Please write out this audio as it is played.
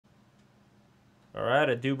All right,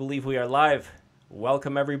 I do believe we are live.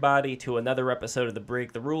 Welcome, everybody, to another episode of the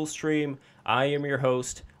Break the Rules stream. I am your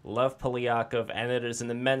host, Lev Polyakov, and it is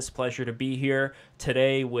an immense pleasure to be here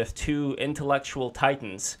today with two intellectual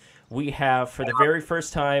titans. We have, for the very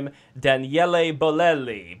first time, Daniele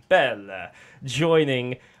Bolelli, Bella,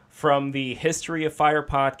 joining from the History of Fire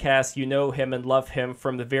podcast. You know him and love him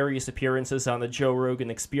from the various appearances on the Joe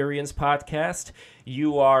Rogan Experience podcast.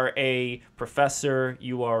 You are a professor,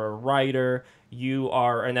 you are a writer, you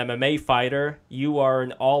are an MMA fighter, you are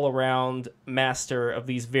an all-around master of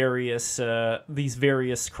these various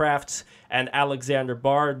crafts, and Alexander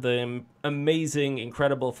Bard, the amazing,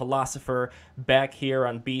 incredible philosopher, back here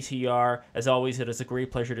on BTR. As always, it is a great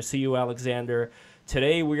pleasure to see you, Alexander.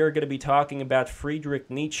 Today we are going to be talking about Friedrich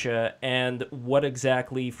Nietzsche and what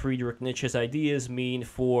exactly Friedrich Nietzsche's ideas mean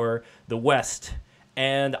for the West.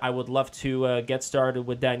 And I would love to get started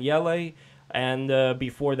with Daniele. And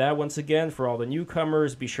before that, once again, for all the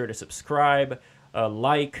newcomers, be sure to subscribe,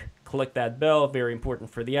 click that bell, very important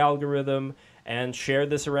for the algorithm, and share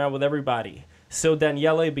this around with everybody. So,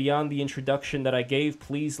 Daniele, beyond the introduction that I gave,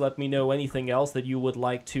 please let me know anything else that you would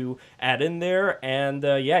like to add in there. And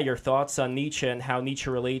your thoughts on Nietzsche and how Nietzsche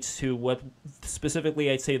relates to what specifically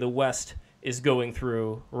I'd say the West is going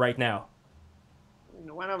through right now.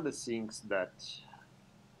 One of the things that,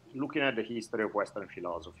 looking at the history of Western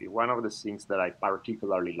philosophy, one of the things that I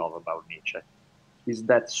particularly love about Nietzsche is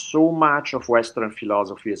that so much of Western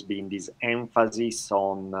philosophy has been this emphasis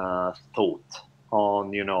on thought,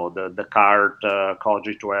 on the Descartes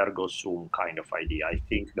cogito ergo sum kind of idea. I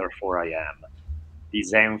think, therefore I am.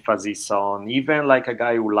 This emphasis on, even like a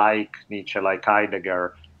guy who like Nietzsche, like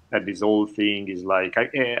Heidegger, that this whole thing is like,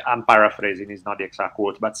 I'm paraphrasing, it's not the exact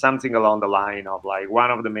quote, but something along the line of like,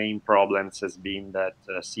 one of the main problems has been that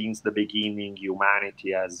since the beginning,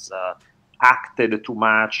 humanity has acted too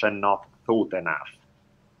much and not thought enough.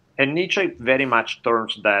 And Nietzsche very much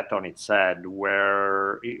turns that on its head,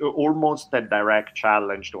 where almost a direct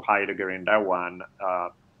challenge to Heidegger in that one,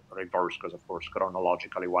 reverse, because of course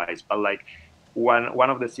chronologically wise, but like one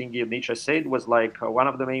of the things Nietzsche said was like one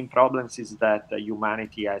of the main problems is that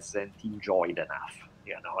humanity hasn't enjoyed enough,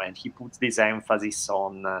 and he puts this emphasis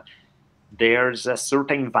on there's a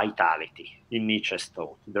certain vitality in Nietzsche's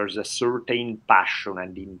thought. There's a certain passion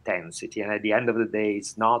and intensity. And at the end of the day,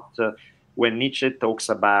 it's not when Nietzsche talks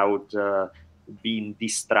about being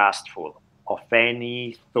distrustful of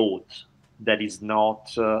any thought that is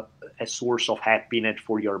not a source of happiness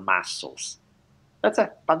for your muscles. That's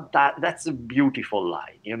a beautiful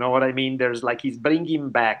line. You know what I mean? There's like he's bringing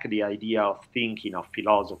back the idea of thinking, of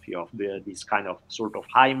philosophy, of this kind of sort of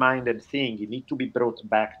high-minded thing. You need to be brought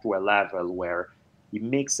back to a level where it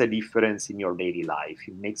makes a difference in your daily life.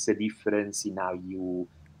 It makes a difference in how you,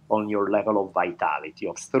 on your level of vitality,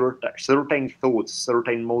 of certain thoughts,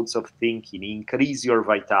 certain modes of thinking, increase your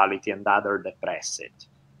vitality and other depress it.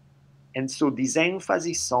 And so this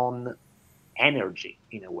emphasis on energy,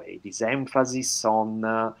 in a way, this emphasis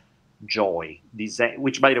on joy,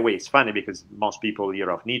 which by the way is funny because most people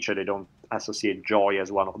hear of Nietzsche, they don't associate joy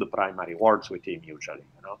as one of the primary words with him usually.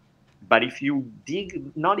 But if you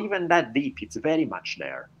dig not even that deep, it's very much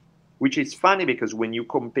there, which is funny because when you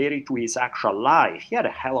compare it to his actual life, he had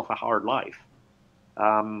a hell of a hard life.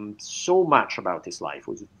 So much about his life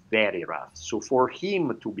was very rough. So for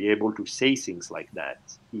him to be able to say things like that,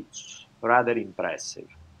 it's rather impressive.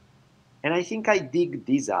 And I think I dig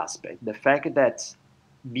this aspect, the fact that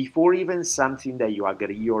before even something that you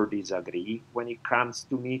agree or disagree, when it comes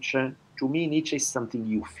to me, Nietzsche is something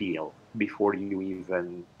you feel before you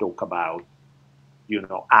even talk about,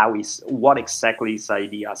 what exactly his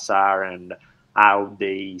ideas are and how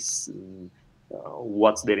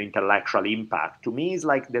what's their intellectual impact. To me, it's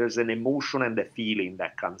like there's an emotion and a feeling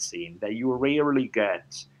that comes in that you rarely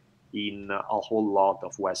get in a whole lot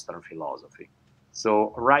of Western philosophy.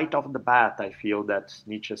 So right off the bat, I feel that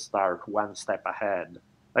Nietzsche starts one step ahead.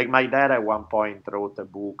 Like my dad at one point wrote a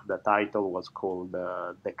book. The title was called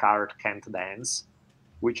Descartes Can't Dance,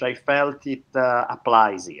 which I felt it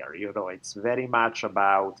applies here. It's very much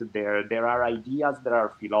about there are ideas, there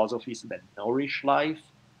are philosophies that nourish life,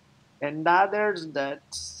 and others that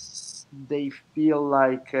they feel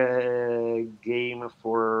like a game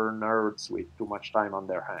for nerds with too much time on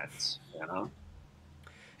their hands.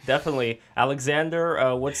 Definitely.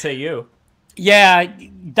 Alexander, what say you? Yeah,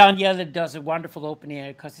 Daniele does a wonderful opening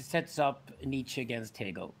because it sets up Nietzsche against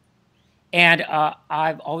Hegel. And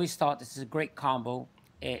I've always thought this is a great combo.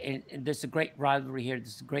 And there's a great rivalry here.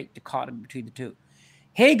 There's a great dichotomy between the two.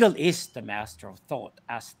 Hegel is the master of thought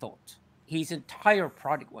as thought. His entire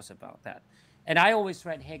project was about that. And I always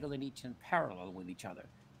read Hegel and Nietzsche in parallel with each other.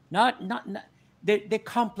 Not they're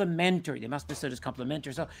complementary. They must be seen as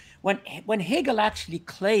complementary. So when Hegel actually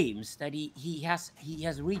claims that he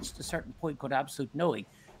has reached a certain point called absolute knowing,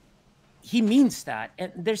 he means that,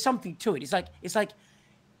 and there's something to it. It's like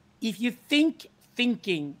if you think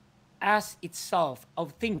thinking as itself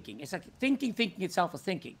of thinking, it's like thinking itself of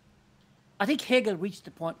thinking. I think Hegel reached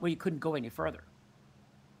the point where you couldn't go any further.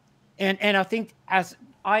 And I think as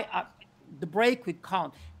the break with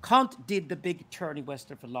Kant did the big turn in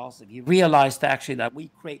Western philosophy. He realized actually that we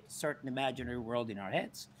create a certain imaginary world in our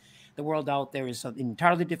heads. The world out there is an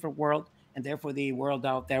entirely different world, and therefore the world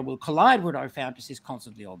out there will collide with our fantasies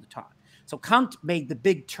constantly all the time. So Kant made the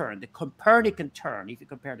big turn, the Copernican turn, if you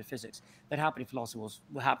compare to physics, that happened in philosophy was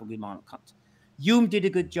what happened with Immanuel Kant. Hume did a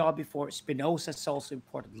good job before. Spinoza is also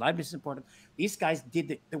important. Leibniz is important. These guys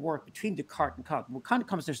did the work between Descartes and Kant. When Kant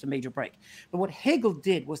comes, there's a major break. But what Hegel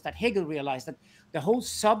did was that Hegel realized that the whole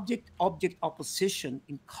subject-object opposition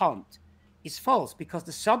in Kant is false, because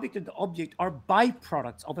the subject and the object are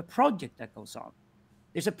byproducts of a project that goes on.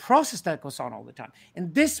 There's a process that goes on all the time.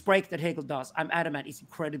 And this break that Hegel does, I'm adamant, is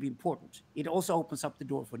incredibly important. It also opens up the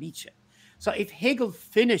door for Nietzsche. So if Hegel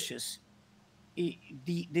finishes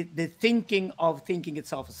the thinking of thinking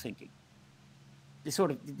itself as thinking,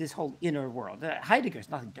 this whole inner world, Heidegger has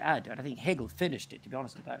nothing to add to it. I think Hegel finished it, to be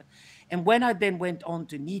honest about it. And when I then went on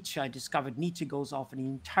to Nietzsche, I discovered Nietzsche goes off in an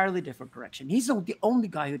entirely different direction. He's the only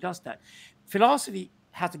guy who does that. Philosophy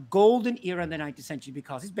has a golden era in the 19th century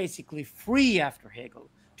because it's basically free after Hegel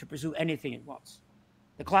to pursue anything it wants.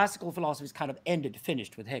 The classical philosophy is kind of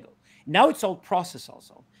finished with Hegel. Now it's all process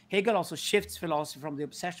also. Hegel also shifts philosophy from the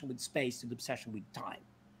obsession with space to the obsession with time,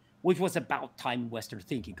 which was about time in Western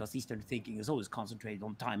thinking, because Eastern thinking is always concentrated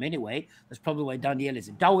on time anyway. That's probably why Daniele is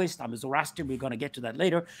a Taoist. I'm a Zoroastrian. We're going to get to that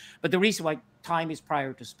later. But the reason why time is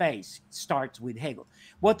prior to space starts with Hegel.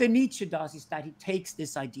 What the Nietzsche does is that he takes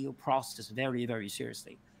this ideal process very, very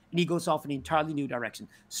seriously, and he goes off in an entirely new direction.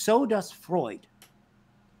 So does Freud.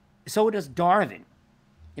 So does Darwin.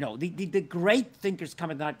 You know, the great thinkers come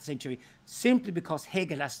in the 19th century simply because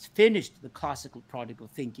Hegel has finished the classical project of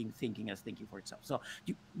thinking as thinking for itself. So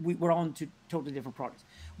we're on to totally different projects.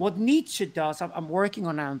 What Nietzsche does, I'm working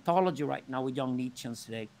on an anthology right now with young Nietzscheans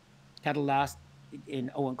today. Had a last in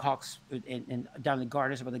Owen Cox and Daniel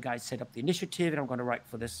Gardner, some of the guys set up the initiative, and I'm going to write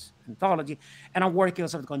for this anthology. And I'm working on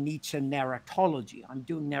something called Nietzsche narratology. I'm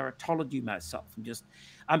doing narratology myself.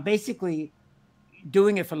 I'm basically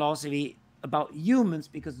doing a philosophy about humans,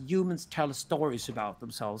 because humans tell stories about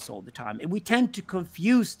themselves all the time. And we tend to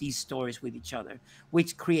confuse these stories with each other,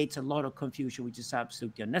 which creates a lot of confusion, which is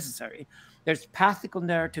absolutely unnecessary. There's pathical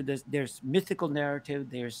narrative, there's mythical narrative,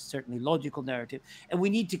 there's certainly logical narrative, and we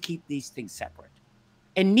need to keep these things separate.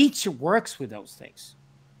 And Nietzsche works with those things.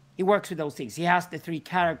 He works with those things. He has the three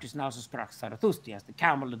characters now, so sprach Zarathustra. He has the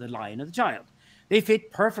camel, the lion, and the child. They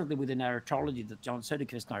fit perfectly with the narratology that John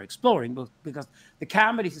Söderqvist are exploring, because the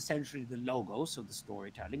camel is essentially the logos of the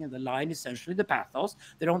storytelling, and the lion is essentially the pathos,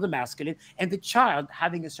 they're on the masculine, and the child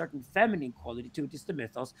having a certain feminine quality to it is the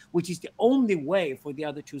mythos, which is the only way for the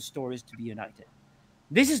other two stories to be united.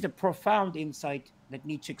 This is the profound insight that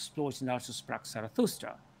Nietzsche explores in Also sprach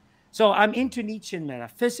Zarathustra. So I'm into Nietzsche and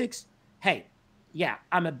metaphysics. Hey, yeah,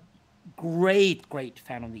 I'm a great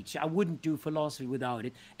fan of Nietzsche. I wouldn't do philosophy without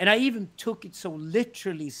it. And I even took it so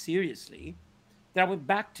literally seriously that I went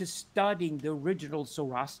back to studying the original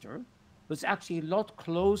Zoroaster. It was actually a lot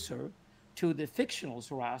closer to the fictional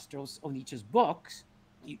Zoroasters of Nietzsche's books.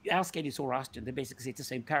 You ask any Zoroastrian, they basically say it's the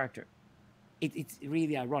same character. It's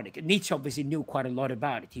really ironic. Nietzsche obviously knew quite a lot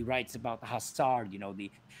about it. He writes about the Hussar,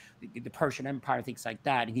 the Persian Empire, things like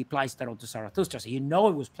that, and he applies that onto Zarathustra. So he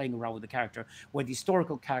was playing around with the character, where the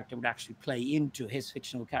historical character would actually play into his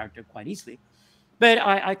fictional character quite easily. But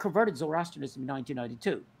I converted Zoroastrianism in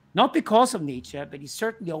 1992. Not because of Nietzsche, but he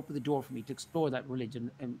certainly opened the door for me to explore that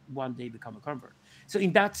religion and one day become a convert. So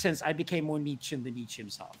in that sense, I became more Nietzschean than Nietzsche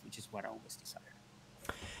himself, which is what I always desired.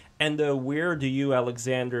 And where do you,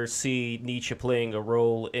 Alexander, see Nietzsche playing a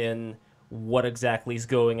role in what exactly is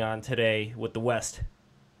going on today with the West?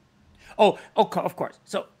 Oh, of course.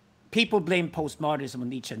 So people blame postmodernism on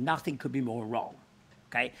Nietzsche. Nothing could be more wrong.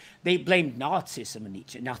 Okay, they blamed Nazism on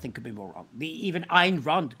Nietzsche. Nothing could be more wrong. Even Ayn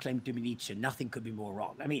Rand claimed to be Nietzsche. Nothing could be more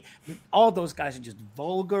wrong. I mean, all those guys are just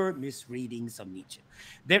vulgar misreadings of Nietzsche.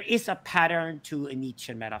 There is a pattern to a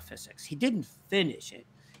Nietzschean metaphysics. He didn't finish it.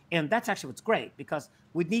 And that's actually what's great, because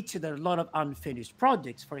with Nietzsche, there are a lot of unfinished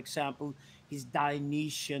projects. For example, his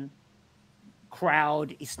Dionysian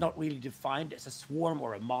crowd is not really defined as a swarm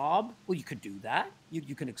or a mob. Well, you could do that.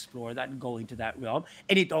 You can explore that and go into that realm.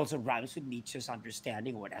 And it also rhymes with Nietzsche's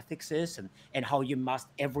understanding of what ethics is and how you must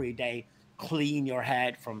every day clean your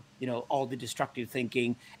head from, all the destructive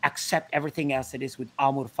thinking, accept everything as it is with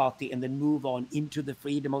amor fati, and then move on into the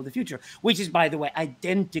freedom of the future, which is, by the way,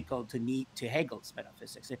 identical to Hegel's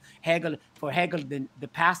metaphysics. For Hegel, the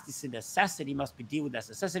past is a necessity, must be dealt with as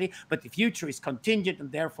necessity, but the future is contingent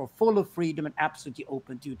and therefore full of freedom and absolutely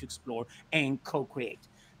open to you to explore and co-create.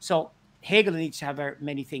 So Hegel and Nietzsche have very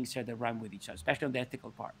many things here that rhyme with each other, especially on the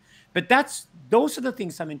ethical part. But those are the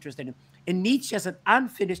things I'm interested in. And Nietzsche as an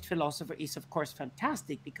unfinished philosopher is, of course,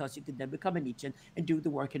 fantastic, because you could then become a Nietzschean and do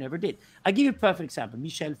the work you never did. I'll give you a perfect example.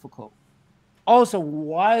 Michel Foucault, also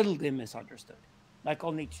wildly misunderstood, like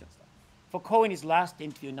all Nietzsche stuff. Foucault, in his last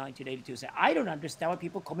interview in 1982, said, I don't understand why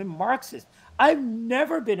people call me Marxist. I've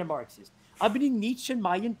never been a Marxist. I've been in Nietzsche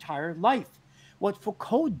my entire life. What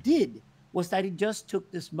Foucault did was that he just took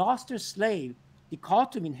this master-slave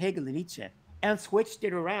dichotomy in Hegel and Nietzsche and switched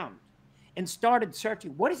it around and started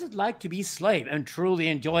searching, what is it like to be a slave, and truly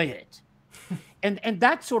enjoy it? and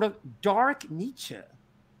that sort of dark Nietzsche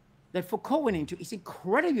that Foucault went into is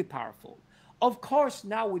incredibly powerful. Of course,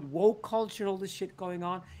 now with woke culture, all this shit going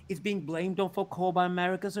on, it's being blamed on Foucault by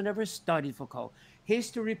Americans who never studied Foucault.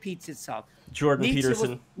 History repeats itself. Jordan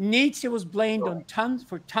Peterson. Nietzsche was blamed on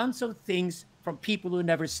tons of things from people who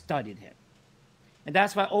never studied him. And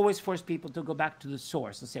that's why I always force people to go back to the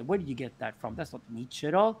source and say, where did you get that from? That's not Nietzsche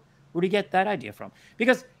at all. Where do you get that idea from?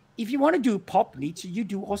 Because if you want to do pop Nietzsche, you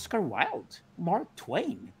do Oscar Wilde, Mark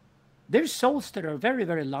Twain. They're souls that are very,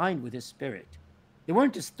 very aligned with his spirit. They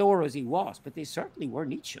weren't as thorough as he was, but they certainly were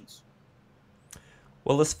Nietzscheans.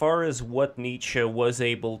 Well, as far as what Nietzsche was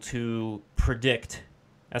able to predict,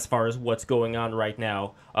 as far as what's going on right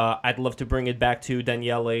now, I'd love to bring it back to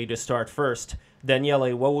Daniele to start first.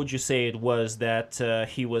 Daniele, what would you say it was that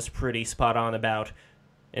he was pretty spot on about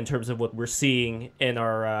in terms of what we're seeing in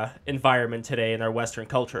our environment today in our Western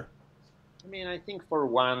culture? I mean, I think for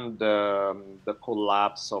one, the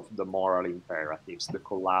collapse of the moral imperatives, the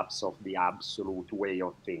collapse of the absolute way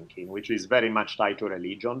of thinking, which is very much tied to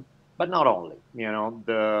religion, but not only.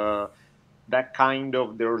 That kind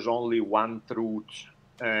of there's only one truth,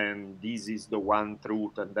 and this is the one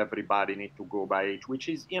truth, and everybody need to go by it, which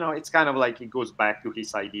is, it's kind of like it goes back to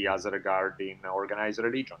his ideas regarding organized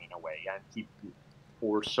religion in a way, and he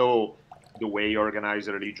foresaw the way organized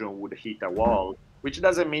religion would hit a wall, which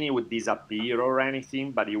doesn't mean it would disappear or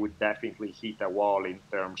anything, but it would definitely hit a wall in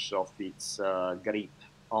terms of its grip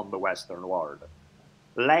on the Western world.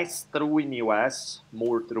 Less true in US,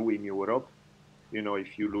 more true in Europe.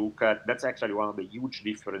 If you look at, that's actually one of the huge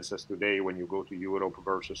differences today when you go to Europe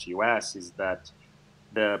versus US, is that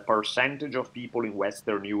the percentage of people in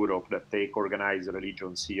Western Europe that take organized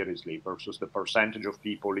religion seriously versus the percentage of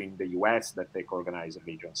people in the US that take organized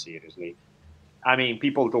religion seriously. I mean,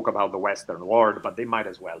 people talk about the Western world, but they might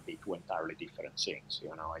as well be two entirely different things.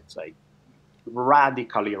 It's like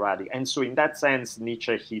radically. And so in that sense,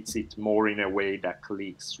 Nietzsche hits it more in a way that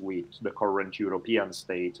clicks with the current European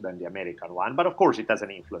state than the American one. But of course, it has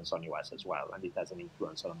an influence on US as well, and it has an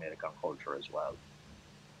influence on American culture as well.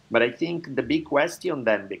 But I think the big question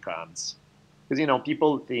then becomes, because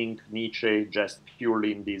people think Nietzsche just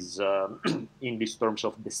purely in these terms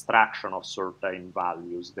of destruction of certain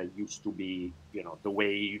values that used to be, the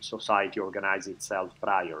way society organized itself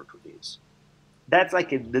prior to this. That's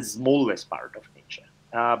like the smallest part of Nietzsche.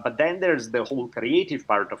 But then there's the whole creative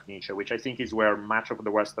part of Nietzsche, which I think is where much of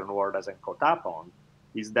the Western world hasn't caught up on,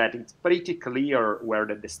 is that it's pretty clear where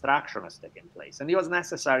the destruction has taken place. And it was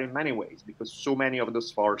necessary in many ways, because so many of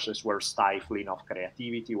those forces were stifling of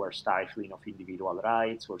creativity, were stifling of individual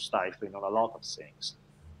rights, were stifling of a lot of things.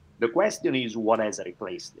 The question is, what has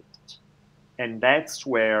replaced it? And that's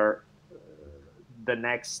where the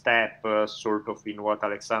next step, sort of in what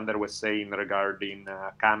Alexander was saying regarding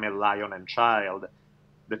camel, lion, and child,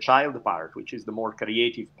 the child part, which is the more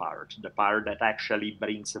creative part, the part that actually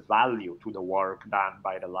brings value to the work done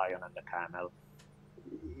by the lion and the camel,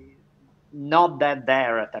 not that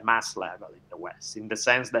there at a mass level in the West, in the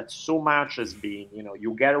sense that so much has been,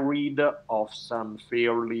 you get rid of some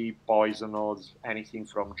fairly poisonous, anything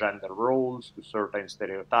from gender roles to certain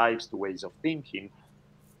stereotypes to ways of thinking,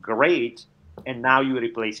 great, and now you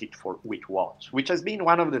replace it with what? Which has been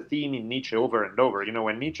one of the themes in Nietzsche over and over.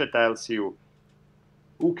 When Nietzsche tells you,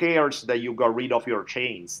 who cares that you got rid of your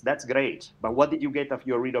chains? That's great. But what did you get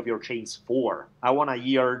rid of your chains for? I want to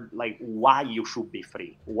hear why you should be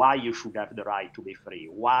free, why you should have the right to be free,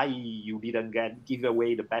 why you didn't give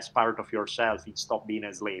away the best part of yourself and stop being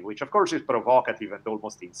a slave, which of course is provocative and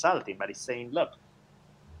almost insulting, but it's saying, look,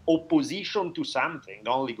 opposition to something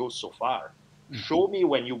only goes so far. Mm-hmm. Show me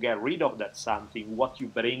when you get rid of that something, what you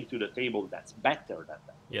bring to the table that's better than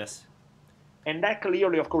that. Yes. And that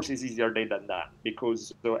clearly, of course, is easier said than done,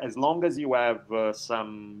 because as long as you have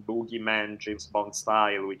some boogeyman, James Bond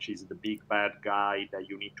style, which is the big bad guy that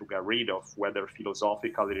you need to get rid of, whether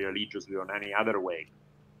philosophically, religiously, or any other way,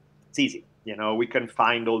 it's easy. We can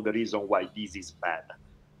find all the reason why this is bad.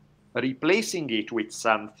 Replacing it with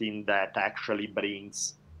something that actually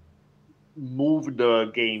move the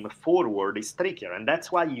game forward is trickier. And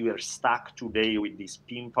that's why you are stuck today with this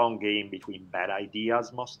ping pong game between bad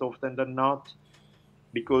ideas most often than not.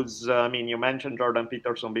 Because, you mentioned Jordan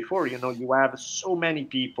Peterson before, you have so many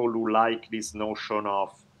people who like this notion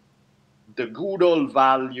of the good old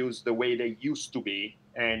values the way they used to be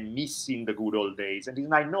and missing the good old days. And it's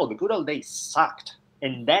like, no, the good old days sucked.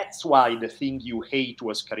 And that's why the thing you hate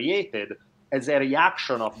was created as a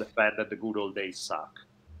reaction of the fact that the good old days suck.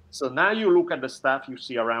 So now you look at the stuff you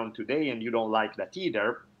see around today and you don't like that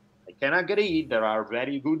either. I can agree, there are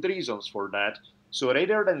very good reasons for that. So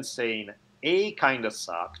rather than saying A kind of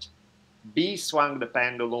sucked, B swung the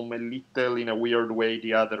pendulum a little in a weird way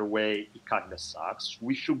the other way, it kind of sucks.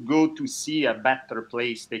 We should go to see a better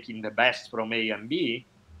place taking the best from A and B.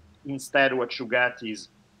 Instead, what you get is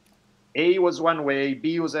A was one way,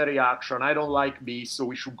 B was a reaction, I don't like B, so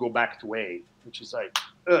we should go back to A, which is like,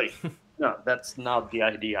 hey. No, that's not the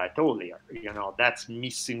idea at all here. That's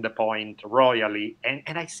missing the point royally. And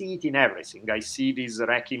I see it in everything. I see this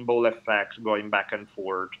wrecking ball effect going back and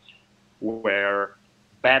forth where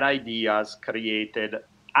bad ideas created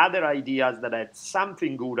other ideas that had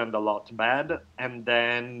something good and a lot bad. And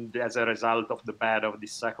then as a result of the bad of the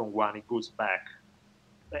second one, it goes back.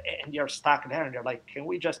 And you're stuck there and you're like, can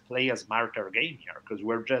we just play a smarter game here? Because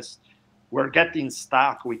we're getting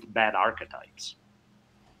stuck with bad archetypes.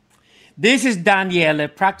 This is Daniele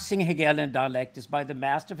practicing Hegelian dialectics by the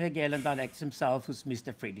master of Hegelian dialectics himself, who's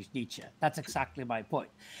Mr. Friedrich Nietzsche. That's exactly my point.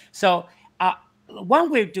 So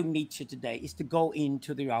one way of doing Nietzsche today is to go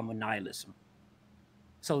into the realm of nihilism.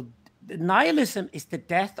 So the nihilism is the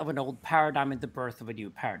death of an old paradigm and the birth of a new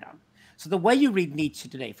paradigm. So the way you read Nietzsche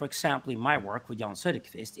today, for example, in my work with Jan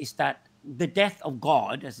Söderqvist, is that the death of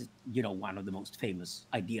God, as one of the most famous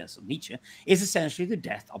ideas of Nietzsche, is essentially the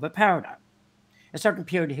death of a paradigm. A certain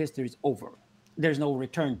period of history is over. There's no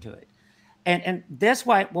return to it. And that's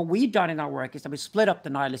why what we've done in our work is that we split up the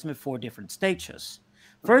nihilism in 4 different stages.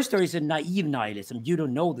 First, there is a naive nihilism. You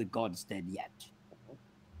don't know that God's dead yet.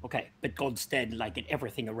 Okay, but God's dead like in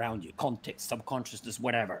everything around you, context, subconsciousness,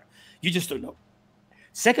 whatever. You just don't know.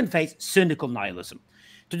 Second phase, cynical nihilism.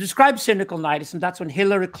 To describe cynical nihilism, that's when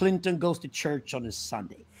Hillary Clinton goes to church on a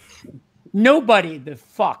Sunday. Nobody the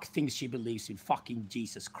fuck thinks she believes in fucking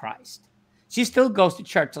Jesus Christ. She still goes to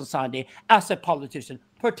church on Sunday as a politician,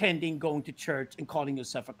 pretending going to church and calling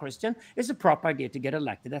herself a Christian is a proper idea to get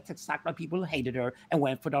elected. That's exactly why people hated her and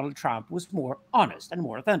went for Donald Trump, who was more honest and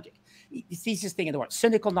more authentic. It's the easiest thing in the world.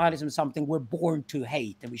 Cynical nihilism is something we're born to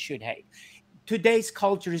hate and we should hate. Today's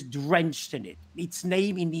culture is drenched in it. Its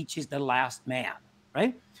name in Nietzsche is the last man,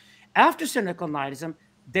 right? After cynical nihilism,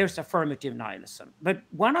 there's affirmative nihilism. But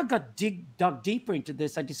when I dug deeper into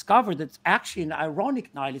this, I discovered that it's actually an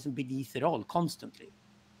ironic nihilism beneath it all, constantly.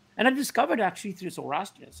 And I discovered actually through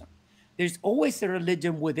Zoroastrianism. There's always a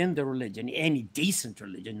religion within the religion, any decent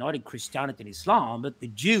religion, not in Christianity and Islam, but the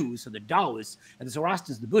Jews and the Taoists and the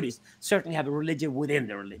Zoroastrians, the Buddhists, certainly have a religion within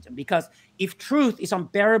the religion. Because if truth is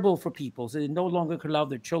unbearable for people, so they no longer can love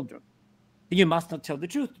their children, then you must not tell the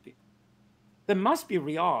truth to people. There must be a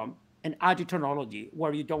realm, an aditonology,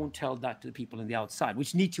 where you don't tell that to the people on the outside,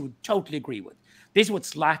 which Nietzsche would totally agree with. This is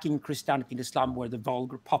what's lacking in Christianity and Islam, where the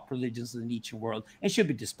vulgar pop religions of the Nietzsche world and should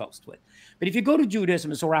be disposed with. But if you go to Judaism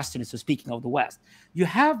and Zoroastrianism, speaking of the West, you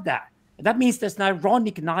have that. And that means there's an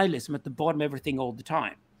ironic nihilism at the bottom of everything all the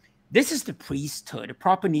time. This is the priesthood, a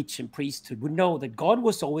proper Nietzschean priesthood. We know that God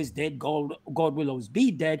was always dead. God will always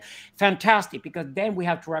be dead. Fantastic, because then we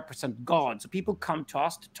have to represent God. So people come to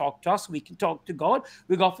us to talk to us. We can talk to God.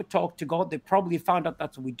 We go for talk to God. They probably found out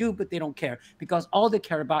that's what we do, but they don't care, because all they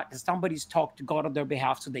care about is somebody's talk to God on their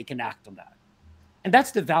behalf so they can act on that. And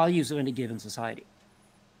that's the values of any given society.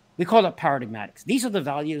 We call it paradigmatics. These are the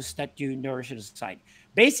values that you nourish in a society.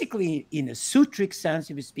 Basically, in a sutric sense,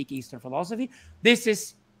 if you speak Eastern philosophy, this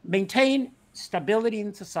is maintain stability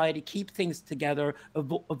in society, keep things together,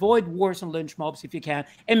 avoid wars and lynch mobs if you can,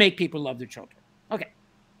 and make people love their children. Okay.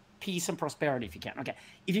 Peace and prosperity if you can. Okay.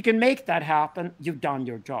 If you can make that happen, you've done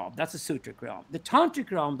your job. That's the sutric realm. The tantric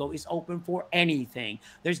realm, though, is open for anything.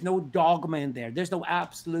 There's no dogma in there. There's no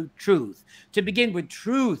absolute truth. To begin with,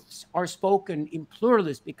 truths are spoken in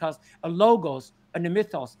pluralist because a logos and a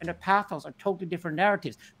mythos and a pathos are totally different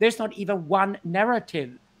narratives. There's not even one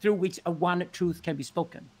narrative through which a one truth can be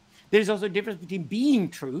spoken. There's also a difference between being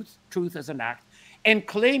truth, truth as an act, and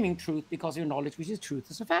claiming truth because of knowledge, which is truth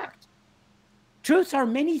as a fact. Truths are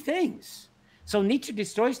many things. So Nietzsche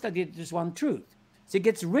destroys that there's one truth. So he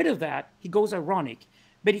gets rid of that. He goes ironic.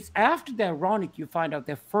 But it's after the ironic you find out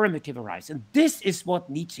the affirmative arises. And this is what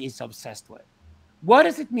Nietzsche is obsessed with. What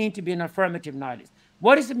does it mean to be an affirmative nihilist?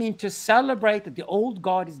 What does it mean to celebrate that the old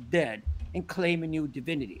God is dead and claim a new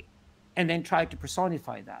divinity and then try to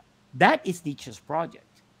personify that? That is Nietzsche's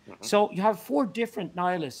project. Mm-hmm. So you have 4 different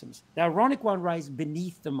nihilisms. The ironic one rises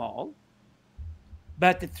beneath them all.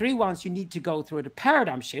 But the 3 ones you need to go through the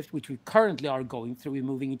paradigm shift, which we currently are going through. We're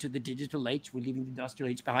moving into the digital age. We're leaving the industrial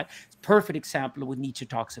age behind. It's a perfect example of what Nietzsche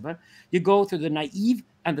talks about. You go through the naive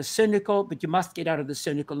and the cynical, but you must get out of the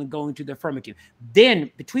cynical and go into the affirmative. Then,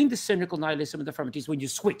 between the cynical nihilism and the affirmative is when you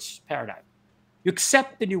switch paradigm. You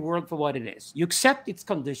accept the new world for what it is. You accept its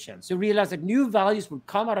conditions. You realize that new values will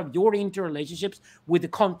come out of your interrelationships with the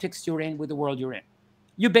context you're in, with the world you're in.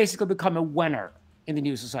 You basically become a winner in the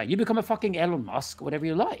new society. You become a fucking Elon Musk, whatever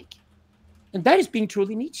you like. And that is being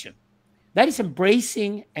truly Nietzsche. That is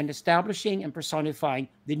embracing and establishing and personifying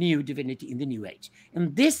the new divinity in the new age.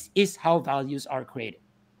 And this is how values are created.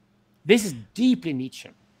 This is deeply Nietzsche.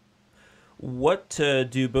 What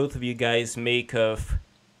do both of you guys make of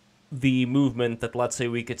the movement that, let's say,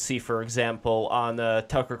 we could see, for example, on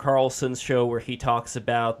Tucker Carlson's show, where he talks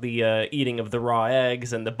about the eating of the raw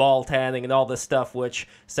eggs and the ball tanning and all this stuff, which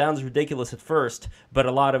sounds ridiculous at first, but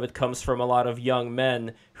a lot of it comes from a lot of young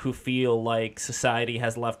men who feel like society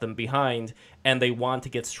has left them behind, and they want to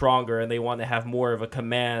get stronger, and they want to have more of a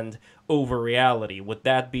command over reality. Would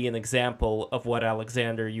that be an example of what,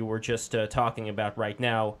 Alexander, you were just talking about right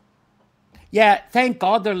now? Yeah, thank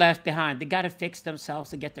God they're left behind. They got to fix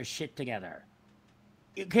themselves and get their shit together.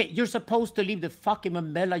 Okay, you're supposed to leave the fucking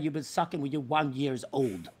mamela you've been sucking when you're 1 year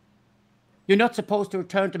old. You're not supposed to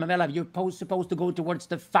return to mamela. You're supposed to go towards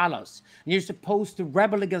the phallus. And you're supposed to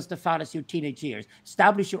rebel against the phallus in your teenage years.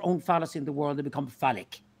 Establish your own phallus in the world and become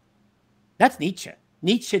phallic. That's Nietzsche.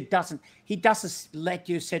 Nietzsche doesn't let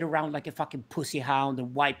you sit around like a fucking pussy hound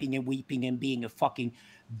and wiping and weeping and being a fucking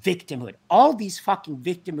victimhood. All these fucking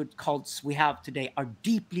victimhood cults we have today are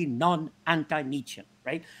deeply non-anti-Nietzschean,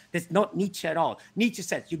 right? That's not Nietzsche at all. Nietzsche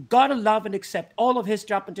says you gotta love and accept all of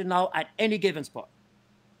history up until now at any given spot.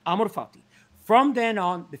 Amor fati. From then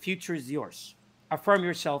on, the future is yours. Affirm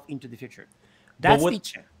yourself into the future. That's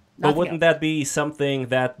Nietzsche. But wouldn't that be something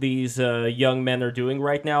that these young men are doing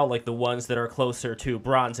right now, like the ones that are closer to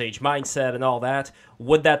Bronze Age mindset and all that?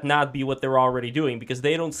 Would that not be what they're already doing? Because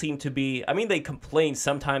they don't seem to be... I mean, they complain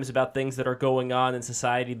sometimes about things that are going on in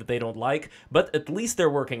society that they don't like, but at least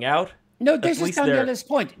they're working out. No, this is Daniele's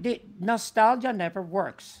point. Nostalgia never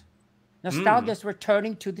works. Nostalgia is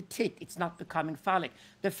returning to the tick. It's not becoming phallic.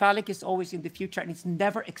 The phallic is always in the future, and it's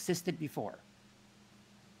never existed before.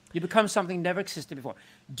 You become something never existed before.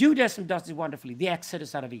 Judaism does it wonderfully. The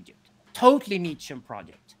Exodus out of Egypt. Totally Nietzschean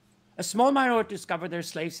project. A small minority discover they're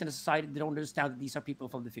slaves in a society that don't understand that these are people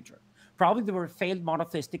from the future. Probably they were a failed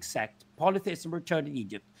monotheistic sect. Polytheism returned in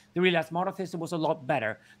Egypt. They realized monotheism was a lot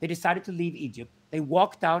better. They decided to leave Egypt. They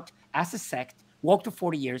walked out as a sect, walked for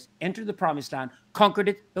 40 years, entered the promised land, conquered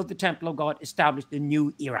it, built the temple of God, established a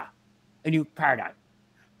new era, a new paradigm.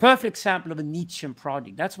 Perfect example of a Nietzschean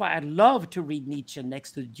project. That's why I love to read Nietzsche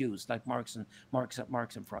next to the Jews, like Marx and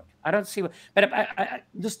Freud. I don't see what, but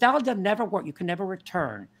nostalgia never works. You can never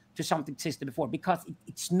return to something existed before because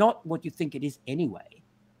it's not what you think it is anyway.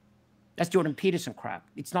 That's Jordan Peterson crap.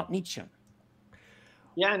 It's not Nietzsche.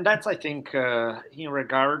 Yeah, and that's, I think, in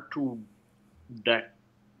regard to that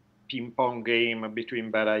ping pong game between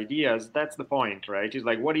bad ideas, that's the point, right? It's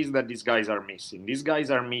like, what is that these guys are missing? These guys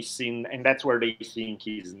are missing, and that's where they think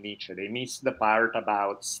is Nietzsche. They miss the part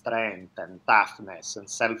about strength and toughness and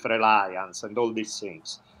self-reliance and all these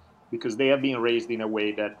things, because they have been raised in a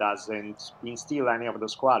way that doesn't instill any of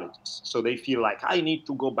those qualities. So they feel like, I need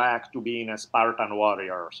to go back to being a Spartan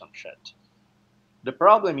warrior or some shit. The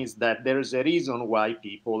problem is that there's a reason why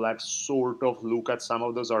people have sort of looked at some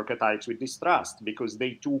of those archetypes with distrust, because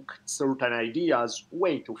they took certain ideas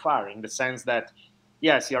way too far, in the sense that,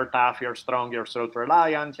 yes, you're tough, you're strong, you're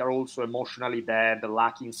self-reliant, you're also emotionally dead,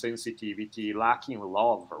 lacking sensitivity, lacking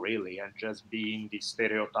love, really, and just being the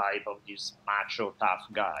stereotype of this macho tough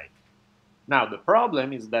guy. Now, the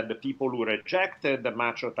problem is that the people who rejected the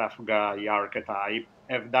macho tough guy archetype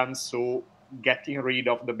have done so getting rid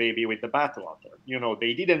of the baby with the bathwater. You know,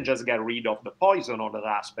 they didn't just get rid of the poison or the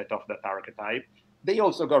aspect of that archetype, they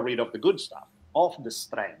also got rid of the good stuff, of the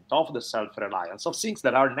strength, of the self-reliance, of things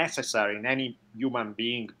that are necessary in any human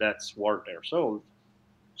being that's worth their soul.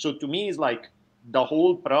 So to me, it's like the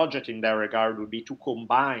whole project in that regard would be to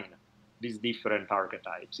combine these different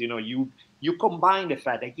archetypes. You know, you combine the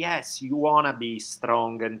fact that yes, you want to be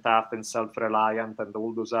strong and tough and self-reliant and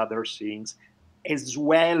all those other things, as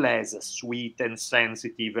well as sweet and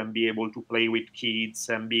sensitive and be able to play with kids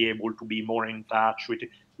and be able to be more in touch with it,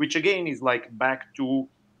 which again is like back to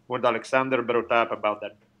what Alexander brought up about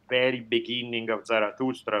that very beginning of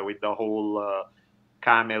Zarathustra with the whole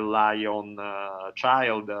camel, lion,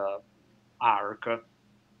 child arc.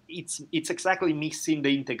 It's exactly missing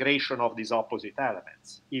the integration of these opposite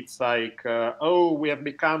elements. It's like, oh, we have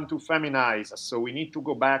become too feminized, so we need to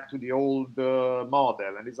go back to the old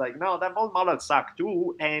model. And it's like, no, that old model sucks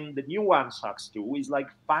too, and the new one sucks too. It's like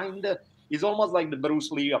it's almost like the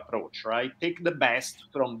Bruce Lee approach, right? Take the best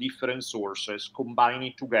from different sources, combine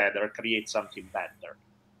it together, create something better.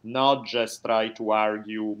 Not just try to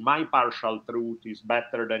argue my partial truth is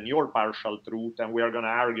better than your partial truth, and we are going to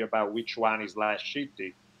argue about which one is less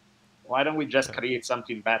shitty. Why don't we just create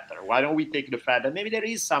something better? Why don't we take the fact that maybe there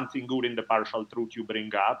is something good in the partial truth you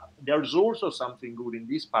bring up? There's also something good in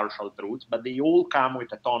these partial truths, but they all come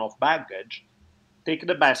with a ton of baggage. Take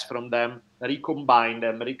the best from them, recombine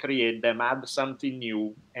them, recreate them, add something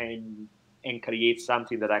new, and create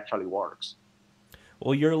something that actually works.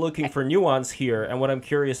 Well, you're looking for nuance here, and what I'm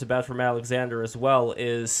curious about from Alexander as well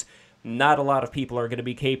is not a lot of people are going to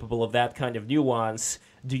be capable of that kind of nuance.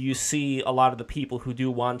 Do you see a lot of the people who do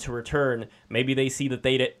want to return, maybe they see that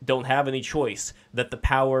they don't have any choice, that the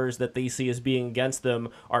powers that they see as being against them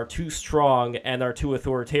are too strong and are too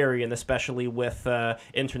authoritarian, especially with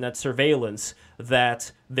internet surveillance,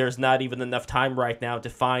 that there's not even enough time right now to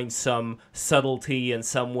find some subtlety and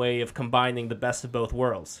some way of combining the best of both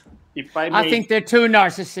worlds? I think they're too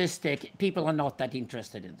narcissistic. People are not that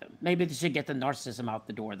interested in them. Maybe they should get the narcissism out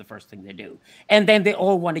the door the first thing they do. And then they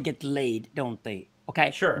all want to get laid, don't they?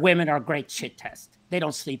 Okay? Sure. Women are great shit tests. They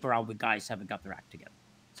don't sleep around with guys who haven't got their act together.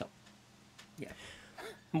 So, yeah.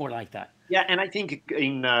 More like that. Yeah, and I think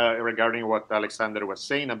in regarding what Alexander was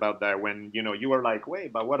saying about that, when you were like,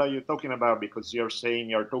 wait, but what are you talking about? Because you're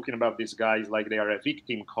talking about these guys like they are a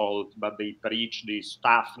victim cult, but they preach this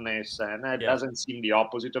toughness, and it doesn't seem the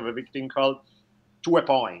opposite of a victim cult. To a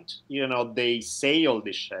point, they say all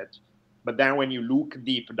this shit, but then when you look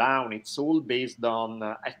deep down, it's all based on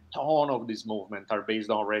a ton of this movement are based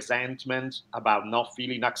on resentment about not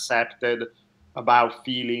feeling accepted, about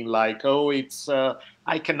feeling like, oh, it's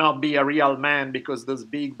I cannot be a real man because those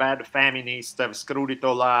big bad feminists have screwed it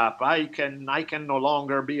all up. I can no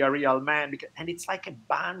longer be a real man. And it's like a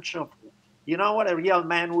bunch of, what a real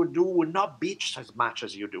man would do? Would not bitch as much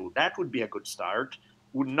as you do. That would be a good start.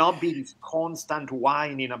 Would not be this constant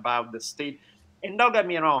whining about the state. And don't get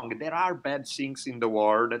me wrong, there are bad things in the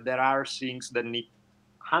world. There are things that need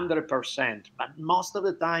 100%, but most of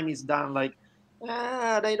the time it's done like,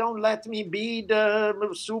 they don't let me be the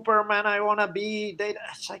Superman I want to be.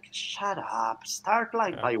 It's like, shut up. Start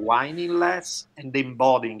by whining less and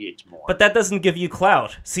embodying it more. But that doesn't give you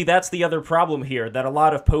clout. See, that's the other problem here, that a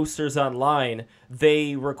lot of posters online,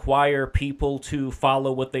 they require people to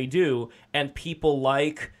follow what they do, and people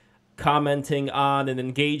like commenting on and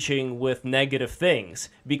engaging with negative things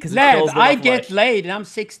because Lev, I get laid and I'm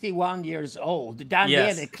 61 years old.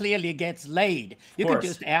 Daniele clearly gets laid. You can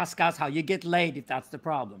just ask us how you get laid if that's the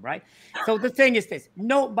problem, right? So the thing is this: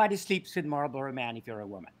 nobody sleeps with Marlboro Man if you're a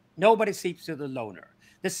woman. Nobody sleeps with a loner.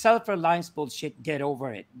 The self-reliance bullshit, get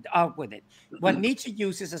over it, out with it. What Nietzsche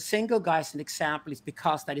uses a single guy as an example is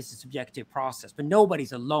because that is a subjective process, but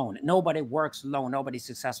nobody's alone. Nobody works alone. Nobody's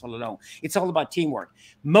successful alone. It's all about teamwork.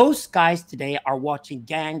 Most guys today are watching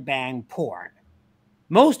gangbang porn.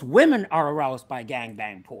 Most women are aroused by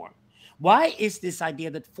gangbang porn. Why is this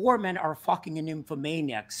idea that 4 men are fucking an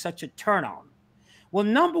nymphomaniac such a turn on? Well,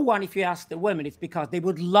 number one, if you ask the women, it's because they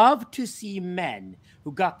would love to see men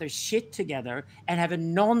who got their shit together and have a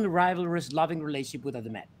non-rivalrous, loving relationship with other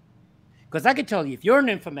men. Because I can tell you, if you're an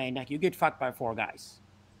nymphomaniac, you get fucked by 4 guys.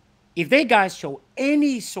 If they guys show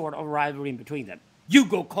any sort of rivalry in between them, you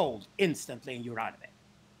go cold instantly and you're out of it.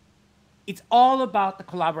 It's all about the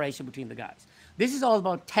collaboration between the guys. This is all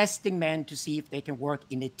about testing men to see if they can work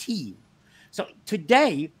in a team. So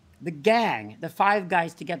today, the gang, the 5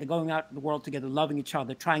 guys together, going out in the world together, loving each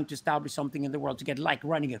other, trying to establish something in the world together, like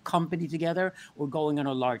running a company together or going on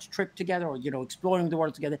a large trip together or, exploring the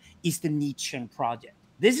world together, is the Nietzschean project.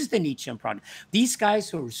 This is the Nietzschean project. These guys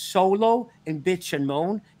who are solo and bitch and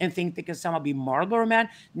moan and think they can somehow be Marlboro Man.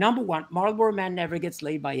 Number one, Marlboro Man never gets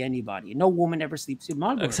laid by anybody. No woman ever sleeps with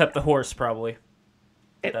Marlboro Except Man. The horse, probably.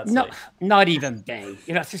 No, not even they.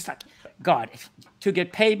 It's just like, God, to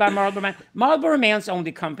get paid by Marlboro Man. Marlboro Man's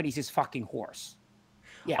only company is his fucking horse.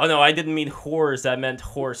 Yeah. Oh, no, I didn't mean whores. I meant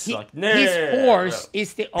horse. Like, no, his horse no.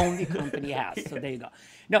 is the only company he has. So there you go.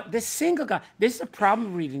 No, the single guy, this is a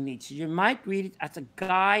problem reading Nietzsche. You might read it as a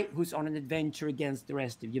guy who's on an adventure against the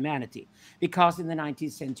rest of humanity, because in the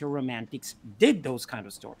 19th century, romantics did those kind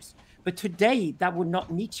of stories. But today, that would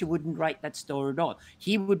not, Nietzsche wouldn't write that story at all.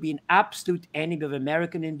 He would be an absolute enemy of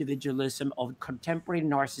American individualism, of contemporary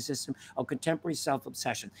narcissism, of contemporary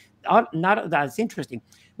self-obsession. Not that's interesting.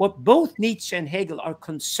 What both Nietzsche and Hegel are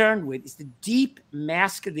concerned with is the deep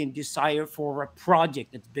masculine desire for a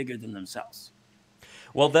project that's bigger than themselves.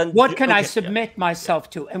 Well, then, what can I submit myself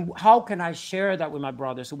to, and how can I share that with my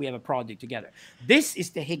brother so we have a project together? This is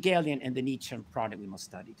the Hegelian and the Nietzschean project we must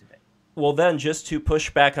study today. Well, then, just to push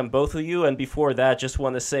back on both of you, and before that, just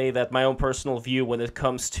want to say that my own personal view when it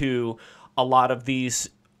comes to a lot of these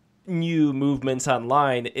new movements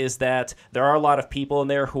online is that there are a lot of people in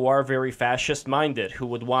there who are very fascist-minded, who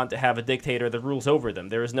would want to have a dictator that rules over them.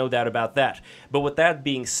 There is no doubt about that. But with that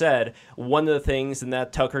being said, one of the things in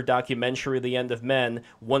that Tucker documentary, The End of Men,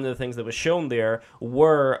 one of the things that was shown there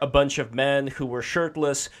were a bunch of men who were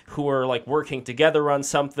shirtless, who were like working together on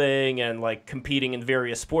something and like competing in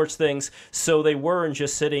various sports things. So they weren't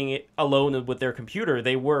just sitting alone with their computer.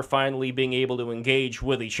 They were finally being able to engage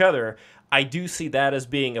with each other. I do see that as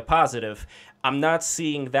being a positive. I'm not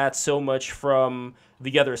seeing that so much from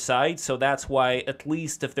the other side, so that's why, at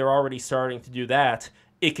least if they're already starting to do that,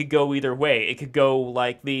 it could go either way. It could go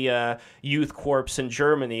like the youth corps in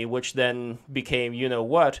Germany, which then became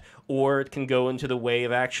you-know-what, or it can go into the way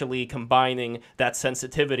of actually combining that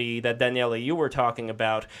sensitivity that, Daniele, you were talking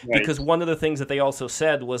about. Right. Because one of the things that they also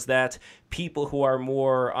said was that people who are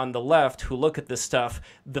more on the left, who look at this stuff,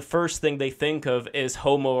 the first thing they think of is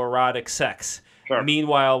homoerotic sex. Sure.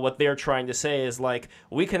 Meanwhile, what they're trying to say is, like,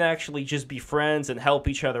 we can actually just be friends and help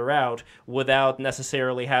each other out without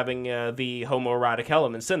necessarily having the homoerotic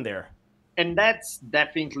elements in there. And that's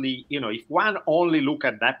definitely, if one only look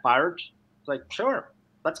at that part, it's like, sure,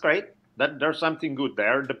 that's great. There's something good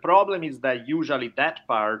there. The problem is that usually that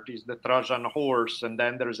part is the Trojan horse, and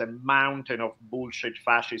then there's a mountain of bullshit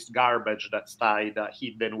fascist garbage that's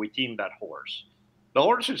hidden within that horse. The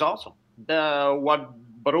horse is awesome. What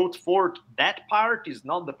brought forth that part is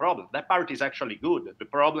not the problem. That part is actually good. The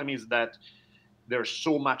problem is that there's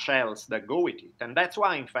so much else that go with it. And that's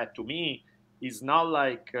why, in fact, to me, it's not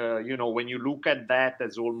like, when you look at that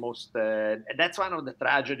as almost, that's one of the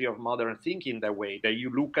tragedy of modern thinking, that way, that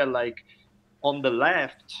you look at, like, on the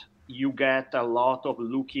left, you get a lot of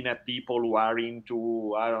looking at people who are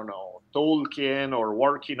into, I don't know, Tolkien or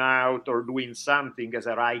working out or doing something as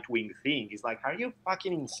a right-wing thing. It's like, are you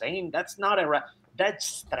fucking insane? That's not that's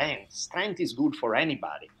strength. Strength is good for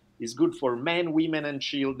anybody. It's good for men, women, and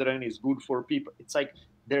children. It's good for people. It's like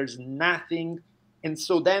there's nothing. And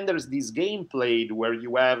so then there's this game played where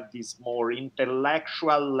you have this more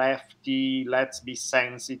intellectual lefty, let's be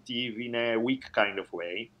sensitive in a weak kind of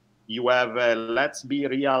way. You have let's be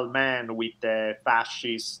real men with a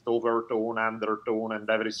fascist overtone, undertone, and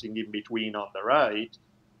everything in between on the right.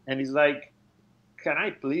 And it's like, can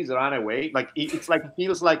I please run away? Like, it's like,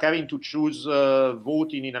 feels like having to choose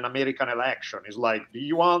voting in an American election. It's like, do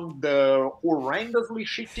you want the horrendously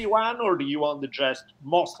shitty one, or do you want the just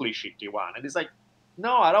mostly shitty one? And it's like,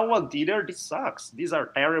 no, I don't want either. This sucks. These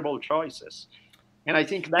are terrible choices. And I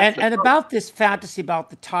think that's and about this fantasy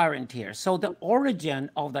about the tyrant here. So the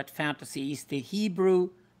origin of that fantasy is the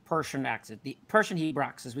Hebrew-Persian axis, the Persian-Hebrew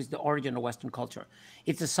axis, which is the origin of Western culture.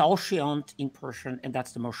 It's a Saoshyant in Persian, and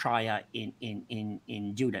that's the Moshiach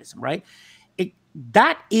in Judaism, right?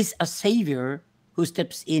 That is a savior who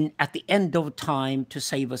steps in at the end of time to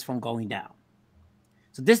save us from going down.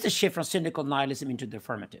 So this is the shift from cynical nihilism into the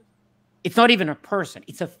affirmative. It's not even a person,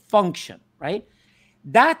 it's a function, right?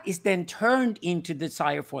 That is then turned into the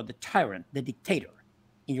desire for the tyrant, the dictator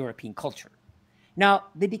in European culture. Now,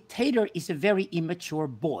 the dictator is a very immature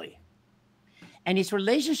boy, and his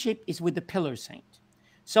relationship is with the pillar saint.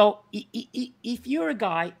 So if you're a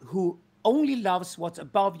guy who only loves what's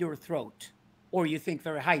above your throat, or you think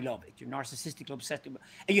very highly of it, you're narcissistically obsessed, and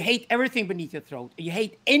you hate everything beneath your throat, and you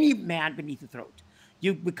hate any man beneath your throat,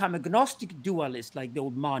 you become a gnostic dualist like the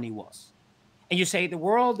old Mani was. And you say the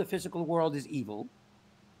world, the physical world, is evil,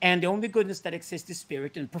 and the only goodness that exists is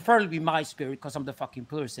spirit, and preferably my spirit, because I'm the fucking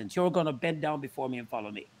person. You're going to bend down before me and follow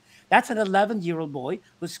me. That's an 11-year-old boy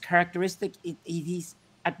whose characteristic, he's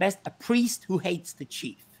at best a priest who hates the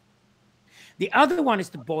chief. The other one is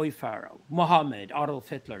the boy pharaoh. Muhammad, Adolf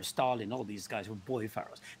Hitler, Stalin, all these guys were boy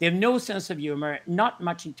pharaohs. They have no sense of humor, not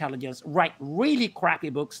much intelligence, write really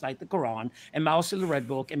crappy books like the Quran and Mao's Little Red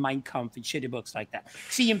Book and Mein Kampf and shitty books like that.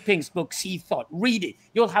 Xi Jinping's book, Sea Thought, read it.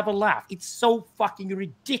 You'll have a laugh. It's so fucking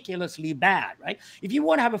ridiculously bad, right? If you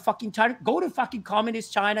want to have a fucking time, go to fucking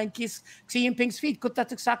communist China and kiss Xi Jinping's feet, because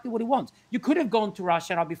that's exactly what he wants. You could have gone to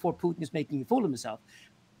Russia now before Putin is making a fool of himself.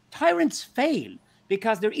 Tyrants fail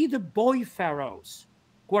because they're either boy pharaohs,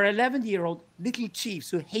 who are 11-year-old little chiefs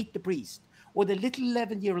who hate the priest, or the little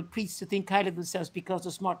 11-year-old priests who think highly of themselves because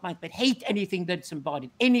they're smart minds, but hate anything that's embodied,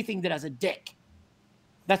 anything that has a dick.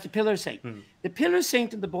 That's the pillar saint. The pillar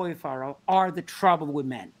saint and the boy pharaoh are the trouble with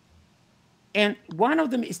men. And one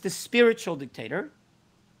of them is the spiritual dictator,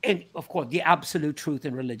 and of course, the absolute truth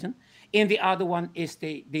in religion. And the other one is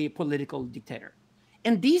the political dictator.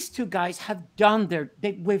 And these two guys have done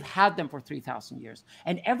we've had them for 3,000 years.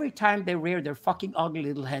 And every time they rear their fucking ugly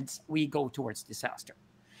little heads, we go towards disaster.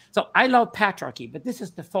 So I love patriarchy, but this is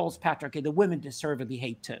the false patriarchy the women deservedly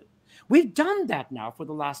hate too. We've done that now for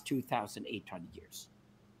the last 2,800 years.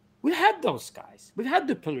 We've had those guys. We've had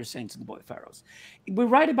the pillar saints and the boy pharaohs. We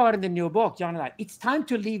write about it in the new book, John and I. It's time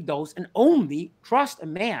to leave those and only trust a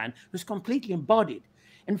man who's completely embodied.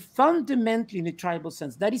 And fundamentally, in the tribal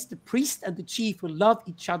sense, that is the priest and the chief who love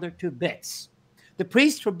each other to bits. The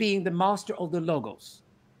priest for being the master of the logos,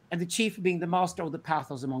 and the chief for being the master of the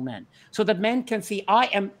pathos among men. So that men can see,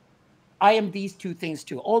 I am these two things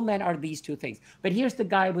too. All men are these two things. But here's the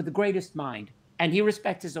guy with the greatest mind, and he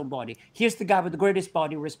respects his own body. Here's the guy with the greatest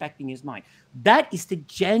body respecting his mind. That is the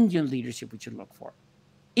genuine leadership we should look for.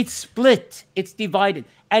 It's split, it's divided,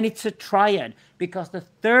 and it's a triad, because the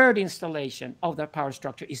third installation of that power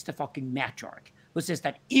structure is the fucking matriarch, who says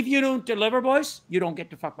that if you don't deliver, boys, you don't get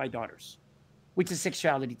to fuck my daughters, which is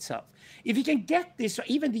sexuality itself. If you can get this, or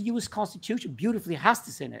even the US Constitution beautifully has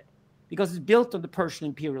this in it, because it's built on the Persian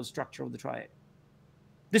imperial structure of the triad.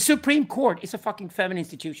 The Supreme Court is a fucking feminine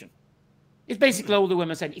institution. It's basically all the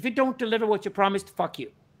women saying, if you don't deliver what you promised, fuck you.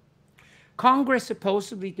 Congress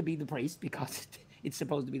supposedly to be the priest, because it's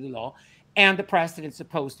supposed to be the law, and the president is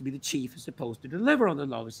supposed to be the chief, is supposed to deliver on the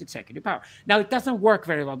law, is executive power. Now, it doesn't work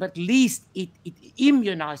very well, but at least it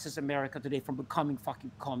immunizes America today from becoming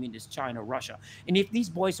fucking communist China or Russia. And if these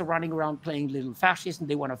boys are running around playing little fascists and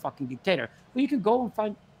they want a fucking dictator, well, you can go and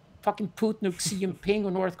find fucking Putin or Xi Jinping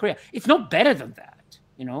or North Korea. It's not better than that,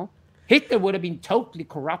 you know? Hitler would have been totally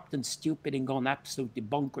corrupt and stupid and gone absolutely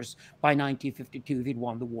bonkers by 1952 if he'd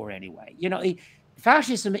won the war anyway. You know,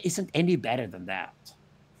 fascism isn't any better than that.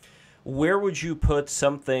 Where would you put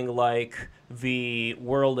something like the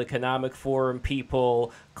World Economic Forum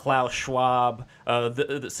people, Klaus Schwab,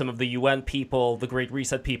 some of the UN people, the Great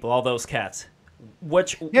Reset people, all those cats?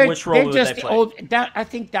 Which role would they play? I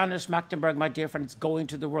think Daniel Schmachtenberg, my dear friend, is going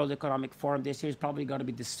to the World Economic Forum this year. He's probably going to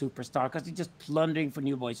be the superstar, because he's just plundering for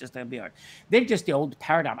new voices to be heard. They're just the old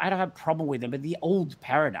paradigm. I don't have a problem with them, but the old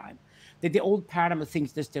paradigm. The old paradigm of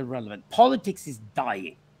things that's still relevant. Politics is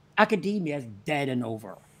dying. Academia is dead and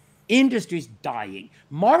over. Industry is dying.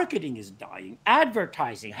 Marketing is dying.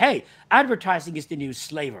 Advertising. Hey, advertising is the new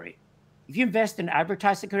slavery. If you invest in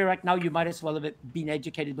advertising career right now, you might as well have been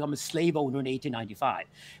educated to become a slave owner in 1895.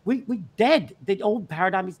 We're dead. The old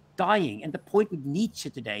paradigm is dying. And the point with Nietzsche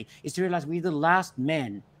today is to realize we're the last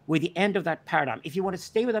men. We're the end of that paradigm. If you want to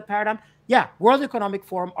stay with that paradigm, yeah, World Economic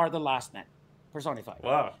Forum are the last men personified.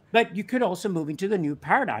 Wow. But you could also move into the new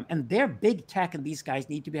paradigm. And their big tech and these guys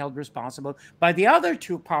need to be held responsible by the other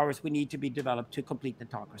two powers we need to be developed to complete the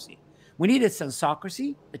autocracy. We need a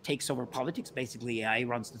sensocracy that takes over politics. Basically, AI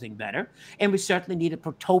runs the thing better. And we certainly need a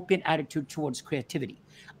protopian attitude towards creativity.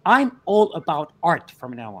 I'm all about art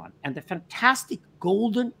from now on. And the fantastic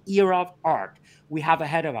golden era of art we have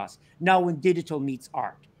ahead of us now when digital meets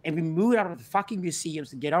art. And we move out of the fucking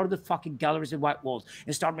museums and get out of the fucking galleries and white walls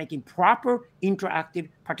and start making proper, interactive,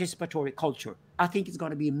 participatory culture. I think it's going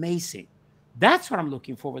to be amazing. That's what I'm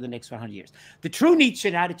looking for the next 100 years. The true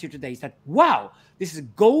Nietzschean attitude today is that, wow, this is a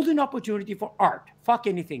golden opportunity for art. Fuck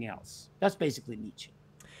anything else. That's basically Nietzsche.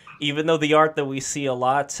 Even though the art that we see a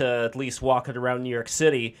lot, at least walking around New York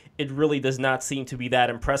City, it really does not seem to be that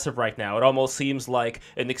impressive right now. It almost seems like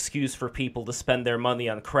an excuse for people to spend their money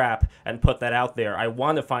on crap and put that out there. I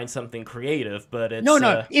want to find something creative, but it's...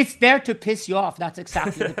 No, it's there to piss you off. That's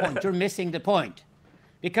exactly the point. You're missing the point.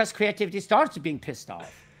 Because creativity starts with being pissed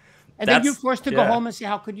off. And then you're forced to go home and say,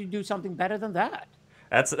 how could you do something better than that?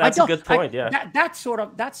 That's a good point, yeah. That sort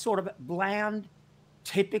of bland,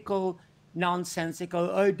 typical, nonsensical,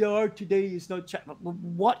 the art today is not...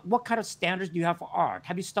 What kind of standards do you have for art?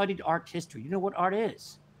 Have you studied art history? You know what art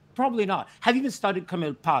is. Probably not. Have you even studied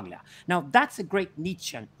Camille Paglia? Now, that's a great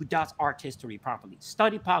Nietzschean who does art history properly.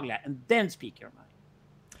 Study Paglia and then speak your mind.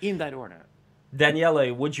 In that order.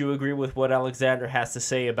 Daniele, would you agree with what Alexander has to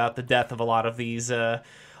say about the death of a lot of these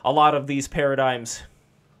paradigms?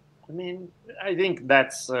 I mean, I think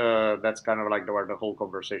that's kind of like where the whole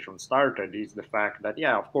conversation started, is the fact that,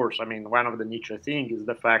 yeah, of course, I mean, one of the Nietzsche things is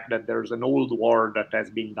the fact that there's an old war that has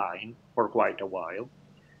been dying for quite a while,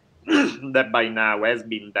 that by now has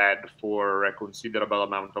been dead for a considerable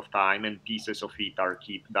amount of time, and pieces of it are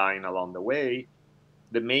keep dying along the way.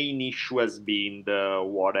 The main issue has been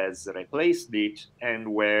what has replaced it,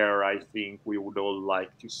 and where I think we would all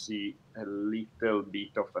like to see a little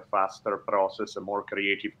bit of a faster process, a more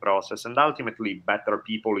creative process, and ultimately better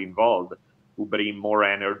people involved who bring more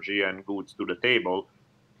energy and goods to the table.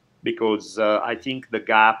 Because I think the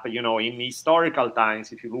gap, in historical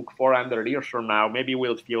times, if you look 400 years from now, maybe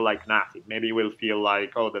we'll feel like nothing. Maybe we'll feel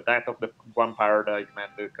like, oh, the death of the one paradigm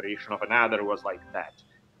and the creation of another was like that.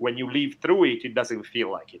 When you live through it, it doesn't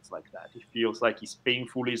feel like it's like that. It feels like it's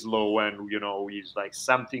painfully slow, and it's like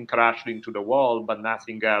something crashed into the wall, but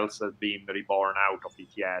nothing else has been reborn out of it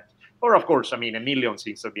yet. Or, of course, I mean, a million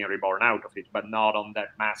things have been reborn out of it, but not on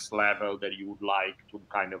that mass level that you would like to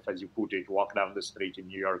kind of, as you put it, walk down the street in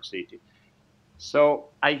New York City. So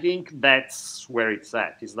I think that's where it's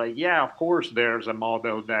at. It's like, yeah, of course, there's a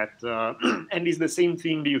model that, and it's the same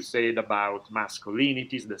thing you said about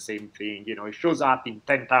masculinity, is the same thing, it shows up in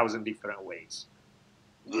 10,000 different ways.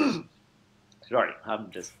 Sorry, I'm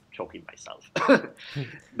just choking myself.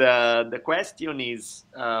 The question is,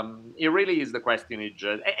 it really is the question is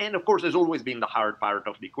just, and of course, there's always been the hard part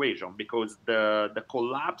of the equation, because the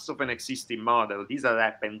collapse of an existing model, these have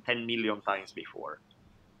happened 10 million times before.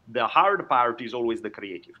 The hard part is always the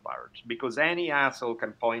creative part, because any asshole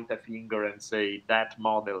can point a finger and say that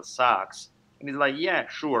model sucks. And it's like, yeah,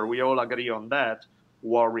 sure, we all agree on that.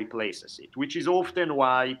 War replaces it, which is often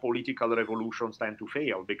why political revolutions tend to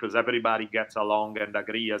fail, because everybody gets along and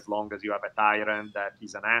agree as long as you have a tyrant that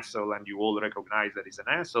is an asshole and you all recognize that he's an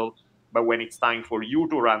asshole. But when it's time for you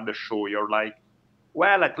to run the show, you're like,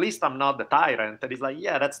 well, at least I'm not the tyrant. And it's like,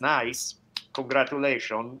 yeah, that's nice.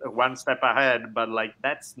 Congratulations, one step ahead, but like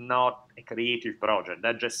that's not a creative project.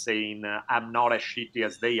 That's just saying I'm not as shitty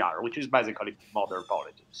as they are, which is basically modern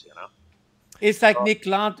politics, It's like Nick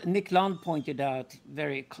Land pointed out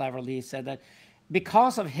very cleverly. He said that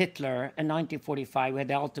because of Hitler in 1945, we had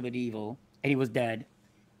the ultimate evil, and he was dead,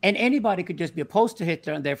 and anybody could just be opposed to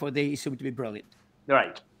Hitler, and therefore they assumed to be brilliant.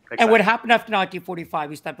 Right. Exactly. And what happened after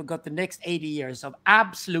 1945 is that we got the next 80 years of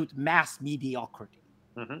absolute mass mediocrity.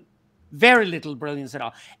 Mm-hmm. Very little brilliance at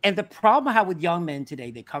all. And the problem I have with young men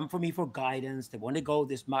today, they come for me for guidance. They want to go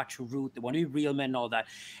this macho route. They want to be real men and all that.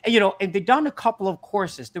 And, and they've done a couple of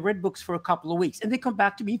courses. They read books for a couple of weeks. And they come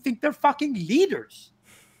back to me and think they're fucking leaders.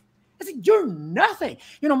 I said, you're nothing.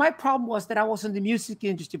 My problem was that I was in the music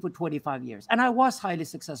industry for 25 years. And I was highly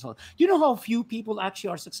successful. Do you know how few people actually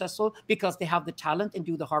are successful because they have the talent and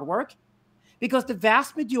do the hard work? Because the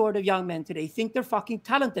vast majority of young men today think they're fucking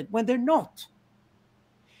talented when they're not.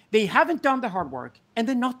 They haven't done the hard work, and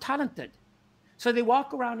they're not talented. So they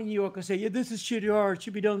walk around in New York and say, yeah, this is shitty art.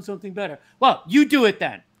 Should be done something better. Well, you do it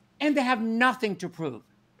then. And they have nothing to prove.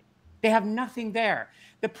 They have nothing there.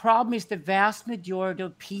 The problem is the vast majority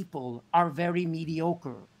of people are very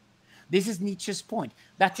mediocre. This is Nietzsche's point.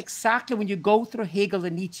 That's exactly when you go through Hegel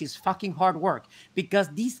and Nietzsche's fucking hard work, because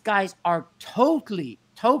these guys are totally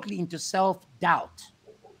into self-doubt.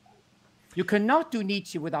 You cannot do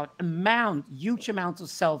Nietzsche without huge amounts of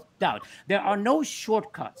self-doubt. There are no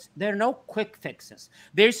shortcuts. There are no quick fixes.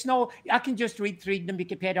 There's no, I can just read the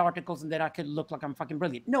Wikipedia articles and then I can look like I'm fucking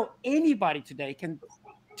brilliant. No, anybody today can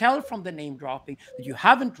tell from the name dropping that you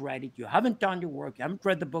haven't read it, you haven't done your work, you haven't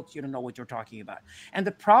read the books, you don't know what you're talking about. And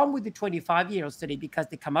the problem with the 25-year-olds today, because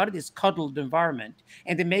they come out of this cuddled environment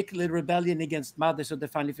and they make a little rebellion against mother, so they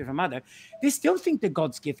finally feel from mother, they still think they're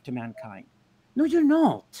God's gift to mankind. No, you're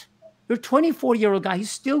not. You're a 24-year-old guy who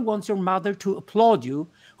still wants your mother to applaud you,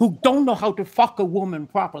 who don't know how to fuck a woman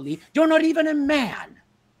properly. You're not even a man.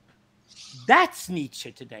 That's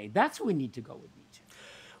Nietzsche today. That's where we need to go with Nietzsche.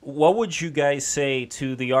 What would you guys say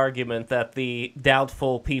to the argument that the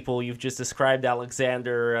doubtful people you've just described,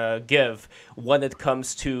 Alexander, give when it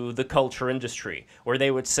comes to the culture industry, where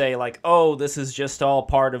they would say, like, oh, this is just all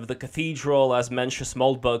part of the cathedral, as Mencius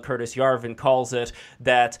Moldbug, Curtis Yarvin calls it,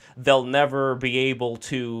 that they'll never be able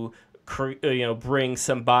to bring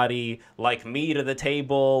somebody like me to the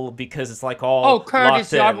table because it's like all Oh,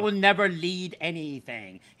 Curtis locked Yarvin in. will never lead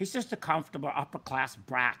anything. He's just a comfortable upper-class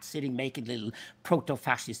brat sitting making little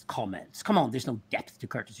proto-fascist comments. Come on, there's no depth to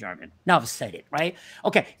Curtis Yarvin. Now I've said it, right?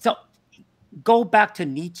 Okay, so go back to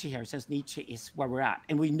Nietzsche here, since Nietzsche is where we're at,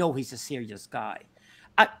 and we know he's a serious guy.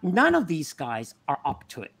 None of these guys are up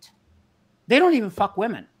to it. They don't even fuck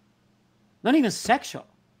women, not even sexual.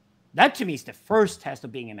 That to me is the first test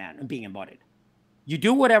of being a man and being embodied. You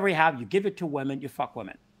do whatever you have, you give it to women, you fuck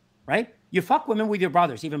women, right? You fuck women with your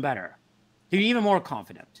brothers, even better. You're even more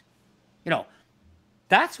confident.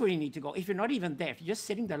 That's where you need to go. If you're not even there, if you're just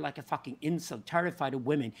sitting there like a fucking incel, terrified of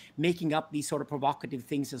women, making up these sort of provocative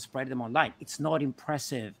things and spread them online, it's not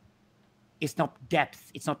impressive. It's not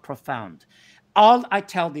depth. It's not profound. All I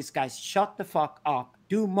tell these guys, shut the fuck up,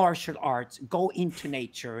 do martial arts, go into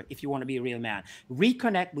nature if you want to be a real man.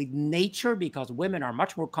 Reconnect with nature because women are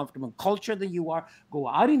much more comfortable in culture than you are. Go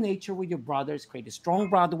out in nature with your brothers, create a strong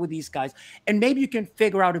brother with these guys, and maybe you can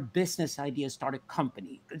figure out a business idea, start a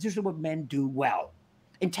company. This is what men do well.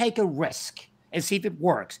 And take a risk and see if it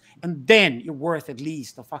works. And then you're worth at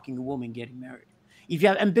least a fucking woman getting married. If you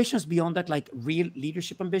have ambitions beyond that, like real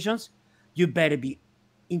leadership ambitions, you better be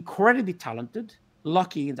incredibly talented,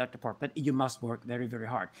 lucky in that department. You must work very, very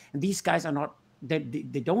hard. And these guys are not, they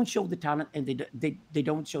don't show the talent and they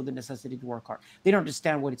don't show the necessity to work hard. They don't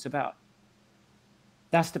understand what it's about.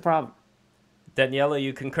 That's the problem. Daniele,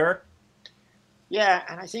 you concur? Yeah,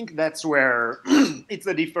 and I think that's where it's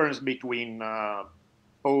the difference between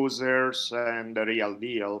posers and the real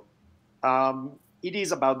deal. It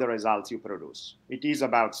is about the results you produce. It is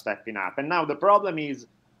about stepping up. And now the problem is,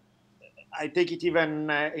 I take it even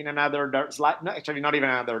in another, no, actually not even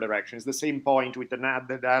another direction. It's the same point with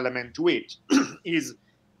another element to it. Is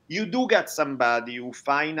you do get somebody who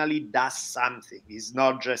finally does something. He's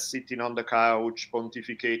not just sitting on the couch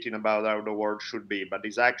pontificating about how the world should be, but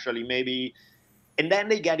is actually maybe, and then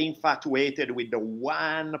they get infatuated with the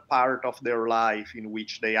one part of their life in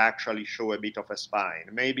which they actually show a bit of a spine.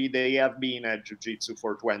 Maybe they have been at jiu-jitsu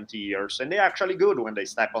for 20 years and they're actually good when they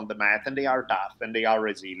step on the mat and they are tough and they are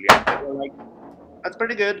resilient. And they're like, that's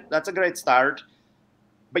pretty good. That's a great start.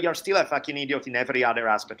 But you're still a fucking idiot in every other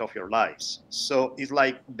aspect of your lives. So it's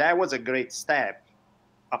like, that was a great step.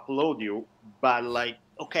 Applaud you, but like,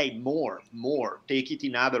 okay, more, take it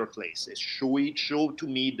in other places. Show to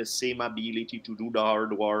me the same ability to do the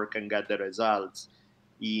hard work and get the results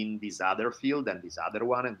in this other field and this other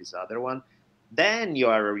one and this other one. Then you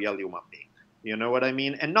are a real human being. You know what I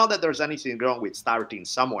mean? And not that there's anything wrong with starting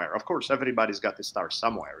somewhere. Of course, everybody's got to start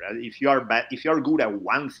somewhere. Right? If you're good at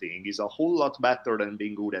one thing, it's a whole lot better than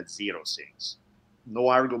being good at zero things. No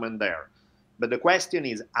argument there. But the question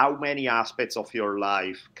is, how many aspects of your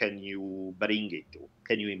life can you bring it to?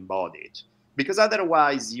 Can you embody it? Because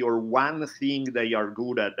otherwise, your one thing that you're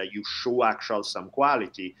good at, that you show actual some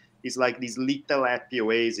quality, is like this little happy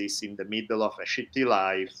oasis in the middle of a shitty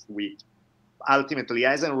life, which ultimately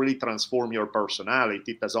hasn't really transformed your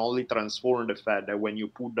personality. It has only transformed the fact that when you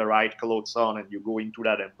put the right clothes on and you go into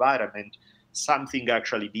that environment, something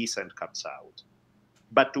actually decent comes out.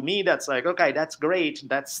 But to me, that's like, okay, that's great.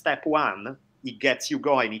 That's step one. It gets you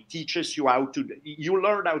going. It teaches you how to, you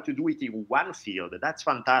learn how to do it in one field. That's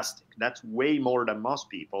fantastic. That's way more than most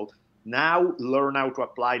people. Now learn how to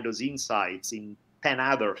apply those insights in 10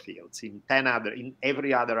 other fields, in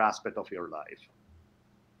every other aspect of your life.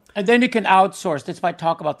 And then you can outsource. That's why I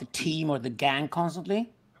talk about the team or the gang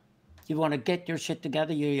constantly. You want to get your shit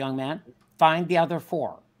together, you're a young man, find the other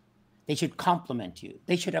four. They should complement you.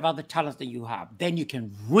 They should have other talents that you have. Then you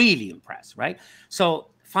can really impress, right? So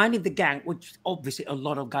finding the gang, which obviously a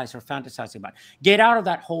lot of guys are fantasizing about. Get out of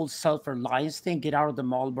that whole self-reliance thing. Get out of the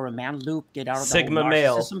Marlboro Man loop. Get out of the Sigma whole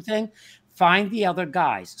male narcissism thing. Find the other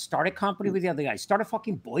guys. Start a company with the other guys. Start a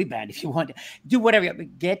fucking boy band if you want to. Do whatever.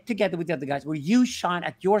 Get together with the other guys where you shine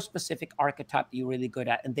at your specific archetype that you're really good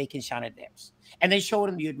at, and they can shine at theirs. And then show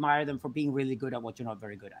them you admire them for being really good at what you're not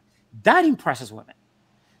very good at. That impresses women.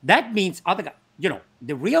 That means other guys,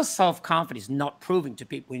 the real self-confidence is not proving to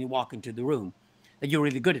people when you walk into the room that you're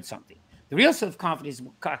really good at something. The real self-confidence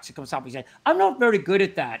actually comes up and says, I'm not very good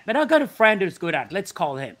at that, but I've got a friend who's good at it. Let's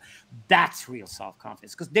call him. That's real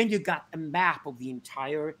self-confidence, because then you got a map of the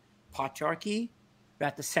entire patriarchy. You're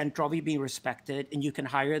at the center of it, being respected, and you can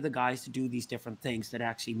hire the guys to do these different things that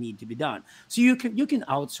actually need to be done. So you can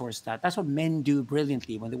outsource that. That's what men do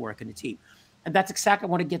brilliantly when they work in a team. And that's exactly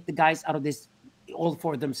what I want to get the guys out of this all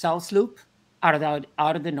for themselves loop, out of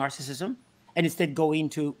the narcissism, and instead go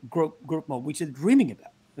into group mode, which is dreaming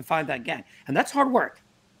about, and find that gang. And that's hard work.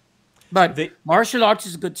 But martial arts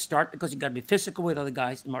is a good start because you got to be physical with other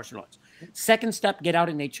guys in martial arts. Second step, get out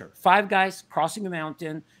in nature. 5 guys crossing a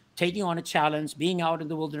mountain, taking on a challenge, being out in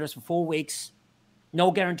the wilderness for 4 weeks,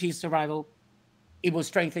 no guaranteed survival. It will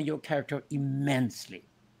strengthen your character immensely.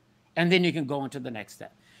 And then you can go into the next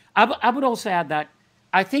step. I would also add that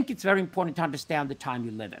I think it's very important to understand the time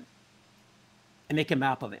you live in and make a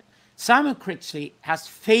map of it. Simon Critchley has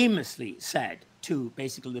famously said to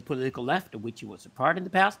basically the political left, of which he was a part in the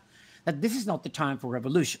past, that this is not the time for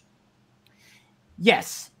revolution.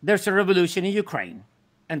 Yes, there's a revolution in Ukraine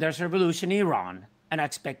and there's a revolution in Iran. And I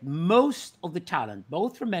expect most of the talent,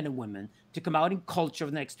 both for men and women, to come out in culture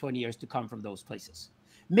over the next 20 years to come from those places.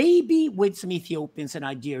 Maybe with some Ethiopians and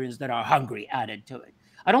Nigerians that are hungry added to it.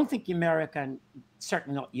 I don't think America and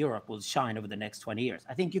certainly not Europe will shine over the next 20 years.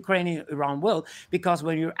 I think Ukraine and Iran will, because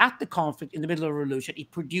when you're at the conflict in the middle of a revolution,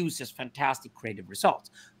 it produces fantastic creative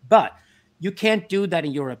results. But you can't do that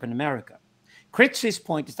in Europe and America. Critchley's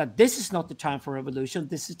point is that this is not the time for revolution.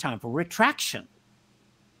 This is time for retraction.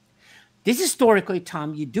 This is historically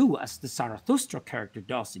time you do, as the Zarathustra character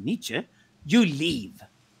does in Nietzsche. You leave.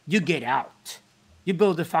 You get out. You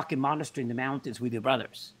build a fucking monastery in the mountains with your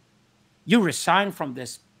brothers. You resign from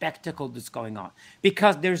this spectacle that's going on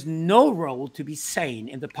because there's no role to be sane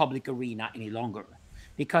in the public arena any longer.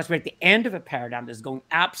 Because we're at the end of a paradigm that's going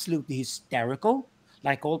absolutely hysterical,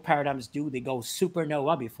 like all paradigms do. They go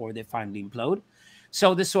supernova before they finally implode.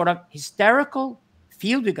 So this sort of hysterical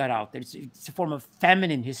field we got out there, it's a form of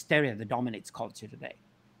feminine hysteria that dominates culture today.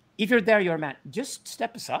 If you're there, you're a man. Just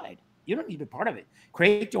step aside. You don't need to be part of it.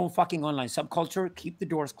 Create your own fucking online subculture, keep the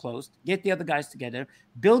doors closed, get the other guys together,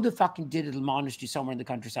 build a fucking digital monastery somewhere in the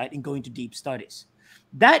countryside and go into deep studies.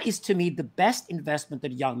 That is, to me, the best investment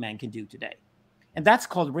that a young man can do today. And that's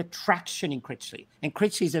called retraction in Critchley. And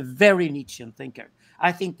Critchley is a very Nietzschean thinker.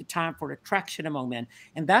 I think the time for retraction among men,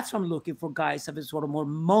 and that's what I'm looking for, guys of a sort of more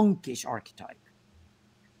monkish archetype.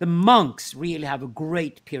 The monks really have a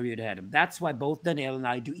great period ahead of them. That's why both Danielle and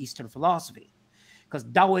I do Eastern philosophy. Because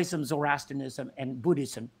Taoism, Zoroastrianism, and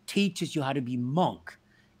Buddhism teaches you how to be monk.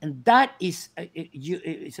 And that is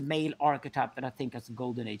it's a male archetype that I think has a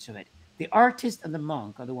golden age of it. The artist and the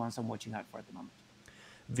monk are the ones I'm watching out for at the moment.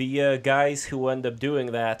 The guys who end up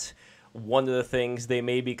doing that, one of the things they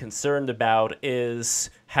may be concerned about is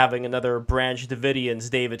having another Branch Davidians,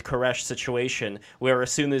 David Koresh situation, where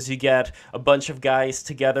as soon as you get a bunch of guys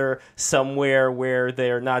together somewhere where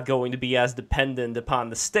they're not going to be as dependent upon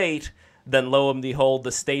the state, then lo and behold,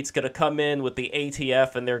 the state's going to come in with the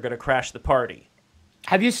ATF and they're going to crash the party.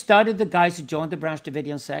 Have you studied the guys who joined the Branch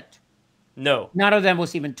Davidian sect? No. None of them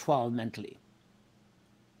was even 12 mentally.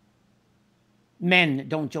 Men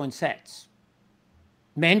don't join sects.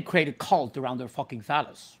 Men create a cult around their fucking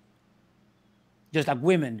phallus. Just like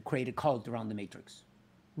women create a cult around the matrix.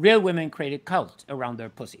 Real women create a cult around their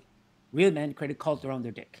pussy. Real men create a cult around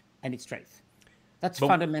their dick and its strength. That's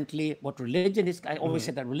fundamentally what religion is. I always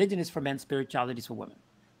say that religion is for men, spirituality is for women.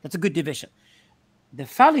 That's a good division. The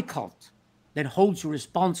phallic cult then holds you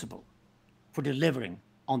responsible for delivering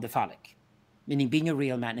on the phallic, meaning being a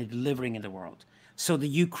real man and delivering in the world, so that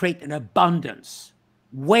you create an abundance,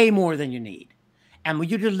 way more than you need. And when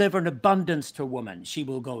you deliver an abundance to a woman, she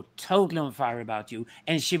will go totally on fire about you,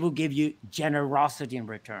 and she will give you generosity in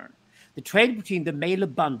return. The trade between the male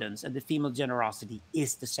abundance and the female generosity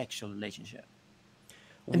is the sexual relationship.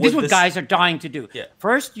 And this is what guys are dying to do. Yeah.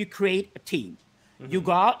 First, you create a team. Mm-hmm. You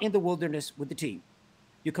go out in the wilderness with the team.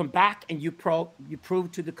 You come back and you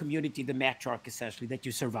prove to the community, the matriarch essentially, that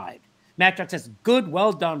you survived. Matriarch says, good,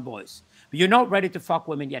 well done, boys. But you're not ready to fuck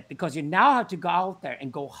women yet because you now have to go out there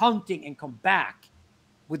and go hunting and come back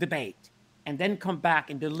with the bait and then come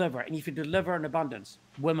back and deliver. And if you deliver in abundance,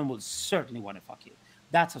 women will certainly want to fuck you.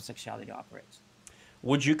 That's how sexuality operates.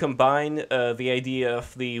 Would you combine the idea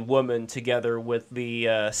of the woman together with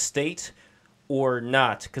the state or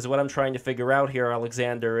not? Because what I'm trying to figure out here,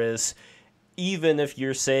 Alexander, is even if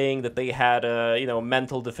you're saying that they had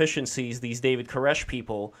mental deficiencies, these David Koresh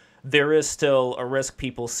people, there is still a risk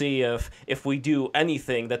people see of if we do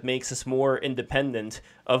anything that makes us more independent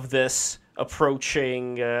of this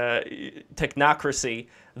approaching technocracy,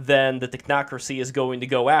 then the technocracy is going to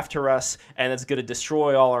go after us and it's going to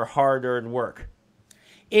destroy all our hard-earned work.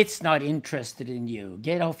 It's not interested in you.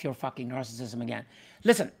 Get off your fucking narcissism again.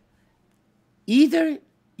 Listen, either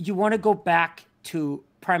you want to go back to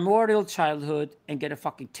primordial childhood and get a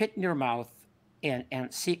fucking tit in your mouth and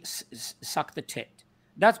suck the tit.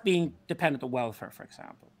 That's being dependent on welfare, for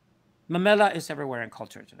example. Mamela is everywhere in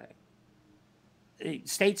culture today.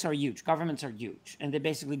 States are huge. Governments are huge. And they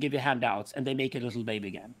basically give you handouts and they make a little baby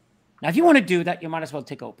again. Now, if you want to do that, you might as well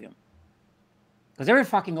take opium. Because every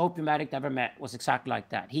fucking opium addict I ever met was exactly like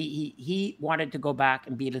that. He wanted to go back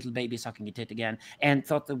and be a little baby sucking a tit again, and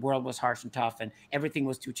thought the world was harsh and tough, and everything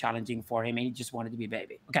was too challenging for him, and he just wanted to be a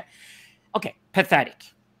baby. Okay, pathetic.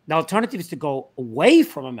 The alternative is to go away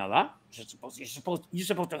from a mela. You're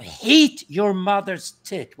supposed to hate your mother's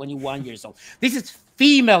tit when you're 1 year old. This is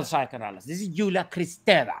female psychoanalysis. This is Julia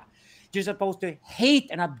Kristeva. You're supposed to hate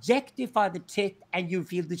and objectify the tit, and you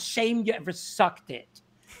feel the shame you ever sucked it.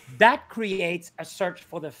 That creates a search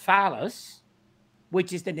for the phallus,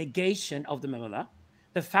 which is the negation of the mammola.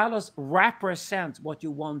 The phallus represents what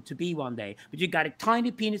you want to be one day, but you got a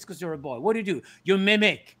tiny penis because you're a boy. What do? You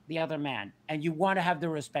mimic the other man, and you want to have the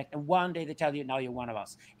respect. And one day they tell you, now you're one of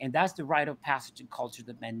us. And that's the rite of passage and culture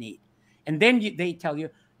that men need. And then they tell you,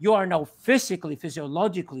 you are now physically,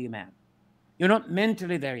 physiologically a man. You're not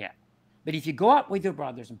mentally there yet. But if you go out with your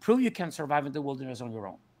brothers and prove you can survive in the wilderness on your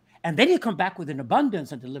own, and then you come back with an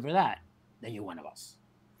abundance and deliver that, then you're one of us.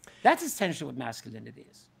 That's essentially what masculinity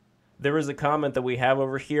is. There is a comment that we have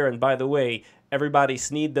over here, and by the way, everybody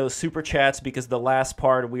sneed those super chats because the last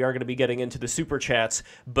part we are going to be getting into the super chats,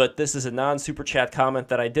 but this is a non-super chat comment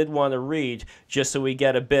that I did want to read just so we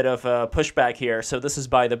get a bit of pushback here. So this is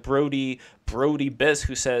by the Brody Biz,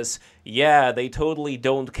 who says, yeah, they totally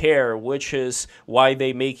don't care, which is why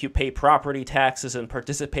they make you pay property taxes and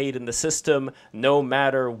participate in the system no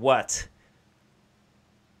matter what.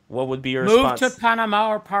 What would be your response? Move to Panama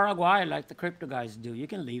or Paraguay like the crypto guys do. You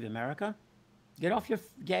can leave America. Get off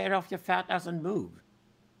your fat ass and move.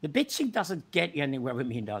 The bitching doesn't get you anywhere with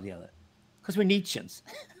me and Daniele. Because we're Nietzscheans.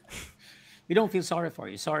 We don't feel sorry for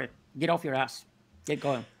you. Sorry. Get off your ass. Get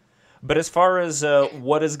going. But as far as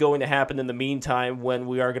what is going to happen in the meantime when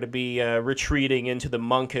we are going to be retreating into the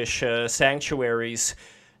monkish sanctuaries,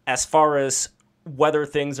 as far as whether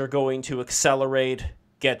things are going to accelerate,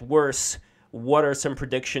 get worse, what are some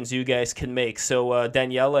predictions you guys can make? So,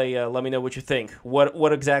 Daniele, let me know what you think.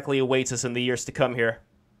 What exactly awaits us in the years to come here?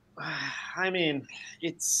 I mean,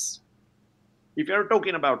 it's... If you're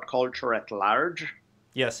talking about culture at large...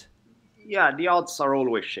 Yes. Yeah, the odds are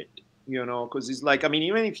always shit, you know, because it's like, I mean,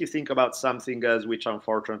 even if you think about something as which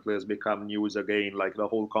unfortunately has become news again, like the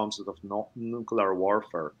whole concept of nuclear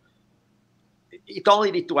warfare, it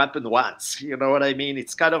only need to happen once. You know what I mean?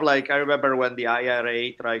 It's kind of like, I remember when the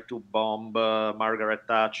IRA tried to bomb Margaret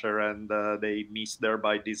Thatcher, and they missed her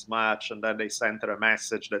by this much. And then they sent her a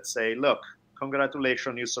message that say, look,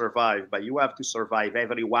 congratulations, you survived, but you have to survive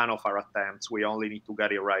every one of our attempts. We only need to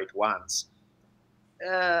get it right once.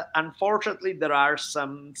 Unfortunately, there are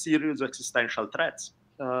some serious existential threats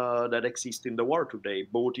that exist in the world today,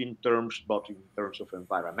 both in terms of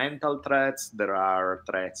environmental threats. There are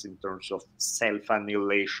threats in terms of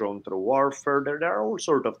self-annihilation through warfare. There are all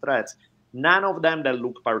sorts of threats, none of them that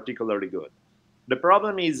look particularly good. The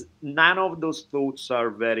problem is none of those thoughts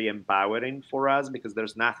are very empowering for us, because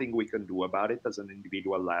there's nothing we can do about it as an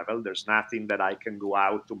individual level. There's nothing that I can go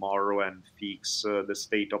out tomorrow and fix the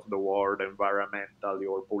state of the world environmentally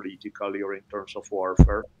or politically or in terms of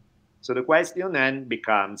warfare. So the question then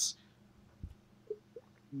becomes,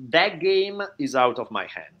 that game is out of my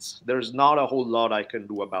hands. There's not a whole lot I can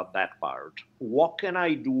do about that part. What can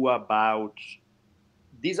I do about,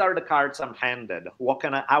 these are the cards I'm handed.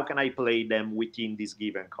 How can I play them within this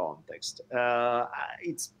given context?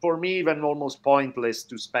 It's for me even almost pointless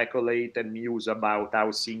to speculate and muse about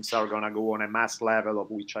how things are going to go on a mass level of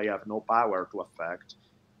which I have no power to affect.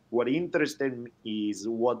 What interests me is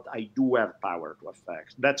what I do have power to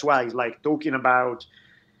affect. That's why it's like talking about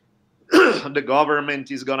the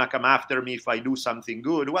government is going to come after me if I do something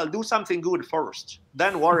good. Well, do something good first.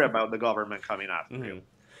 Then worry about the government coming after you.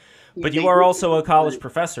 But you are also a college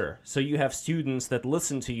professor, so you have students that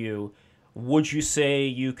listen to you. Would you say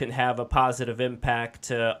you can have a positive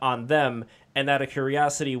impact on them? And out of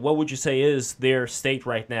curiosity, what would you say is their state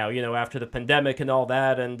right now, you know, after the pandemic and all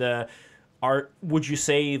that? And would you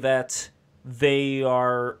say that they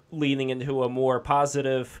are leaning into a more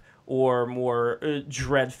positive or more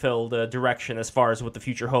dread-filled direction as far as what the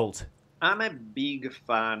future holds? I'm a big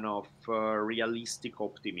fan of realistic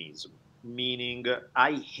optimism, meaning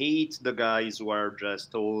I hate the guys who are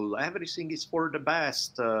just all, everything is for the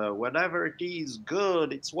best, whatever it is,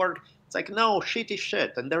 good, it's work. It's like, no, shit is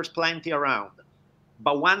shit, and there's plenty around.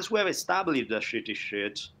 But once we have established the shit is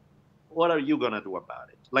shit, what are you going to do about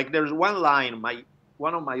it? Like, there's one line,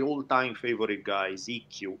 one of my all-time favorite guys,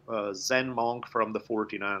 EQ, Zen monk from the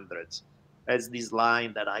 1400s, has this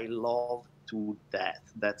line that I love to death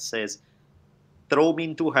that says, throw me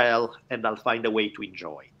into hell and I'll find a way to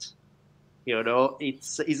enjoy it. You know,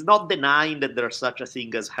 it's not denying that there's such a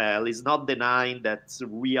thing as hell. It's not denying that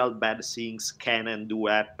real bad things can and do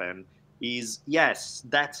happen. is, yes,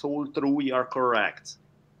 that's all true, you're correct.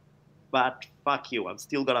 But fuck you, I'm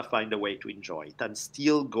still gonna find a way to enjoy it. I'm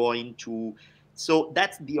still going to. So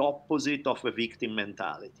that's the opposite of a victim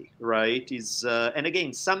mentality, right? And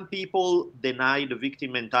again, some people deny the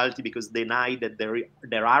victim mentality because they deny that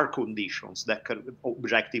there are conditions that can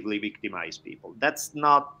objectively victimize people. That's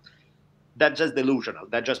just delusional.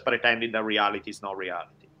 That's just pretending that reality is not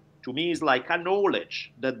reality. To me, it's like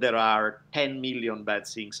acknowledge that there are 10 million bad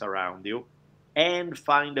things around you and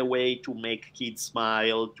find a way to make kids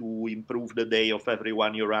smile, to improve the day of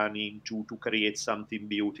everyone you run into, to create something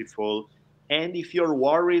beautiful. And if your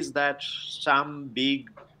worry is that some big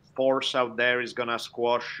force out there is going to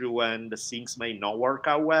squash you and the things may not work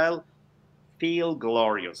out well, feel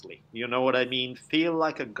gloriously. You know what I mean? Feel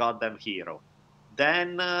like a goddamn hero.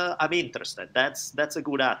 Then I'm interested. That's a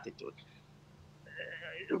good attitude.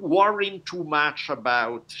 Worrying too much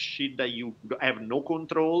about shit that you have no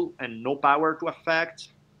control and no power to affect,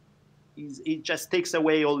 it just takes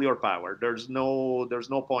away all your power. There's no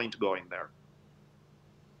point going there.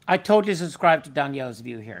 I totally subscribe to Danielle's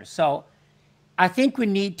view here. So I think we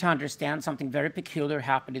need to understand something very peculiar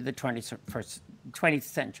happened in the 20th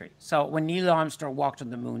century. So when Neil Armstrong walked on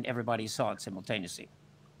the moon, everybody saw it simultaneously.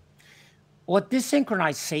 What this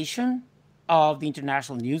synchronization of the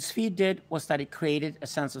international newsfeed did was that it created a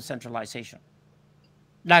sense of centralization.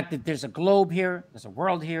 Like that there's a globe here, there's a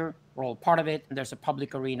world here, we're all part of it, and there's a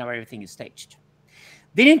public arena where everything is staged.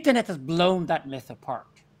 The internet has blown that myth apart.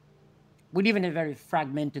 We live in a very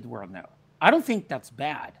fragmented world now. I don't think that's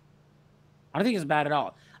bad. I don't think it's bad at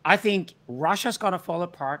all. I think Russia's going to fall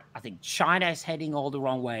apart. I think China is heading all the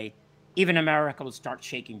wrong way. Even America will start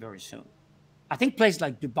shaking very soon. I think places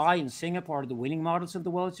like Dubai and Singapore are the winning models of the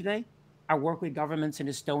world today. I work with governments in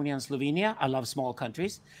Estonia and Slovenia. I love small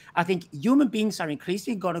countries. I think human beings are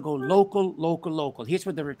increasingly going to go local, local, local. Here's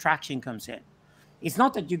where the retraction comes in. It's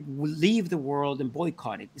not that you leave the world and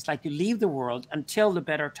boycott it. It's like you leave the world until the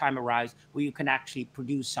better time arrives where you can actually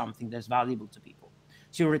produce something that's valuable to people.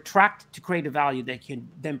 So you retract to create a value that you can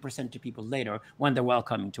then present to people later when they're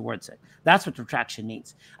welcoming towards it. That's what retraction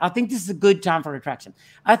needs. I think this is a good time for retraction.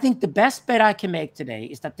 I think the best bet I can make today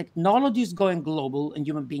is that technology is going global and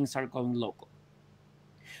human beings are going local.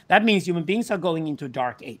 That means human beings are going into a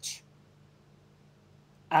dark age.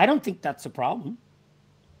 I don't think that's a problem.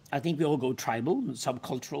 I think we all go tribal and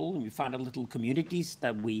subcultural, and we find our little communities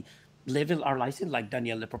that we live our lives in, like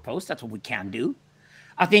Daniele proposed. That's what we can do.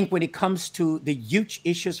 I think when it comes to the huge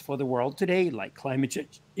issues for the world today, like climate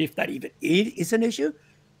change, if that even is an issue,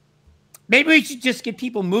 maybe we should just get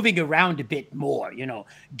people moving around a bit more,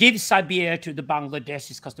 give Siberia to the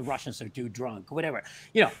Bangladeshis because the Russians are too drunk, or whatever.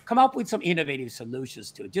 Come up with some innovative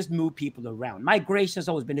solutions to it. Just move people around. Migration has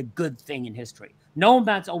always been a good thing in history.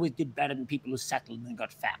 Nomads always did better than people who settled and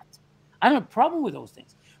got fat. I don't have a problem with those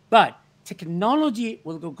things. But technology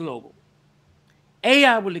will go global.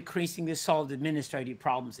 AI will increasingly solve the administrative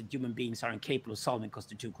problems that human beings are incapable of solving because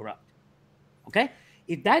they're too corrupt. Okay?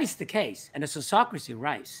 If that is the case, and a sociocracy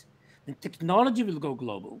rise, then technology will go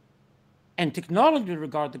global. And technology will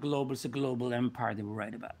regard the global as a global empire they will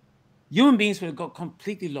write about. Human beings will go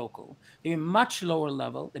completely local. They'll be much lower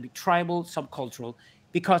level. They'll be tribal, subcultural.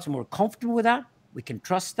 Because we're more comfortable with that, we can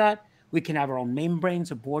trust that. We can have our own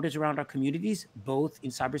membranes or borders around our communities, both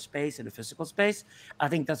in cyberspace and the physical space. I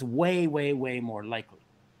think that's way, way, way more likely.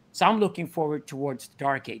 So I'm looking forward towards the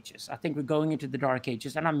dark ages. I think we're going into the dark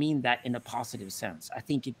ages, and I mean that in a positive sense. I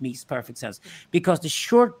think it makes perfect sense because the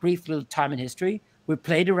short, brief little time in history, we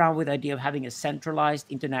played around with the idea of having a centralized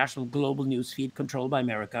international global news feed controlled by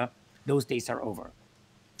America. Those days are over.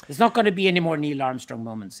 There's not going to be any more Neil Armstrong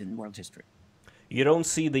moments in world history. You don't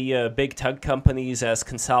see the big tech companies as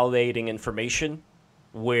consolidating information,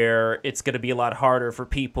 where it's going to be a lot harder for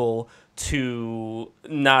people to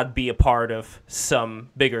not be a part of some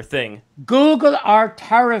bigger thing. Google are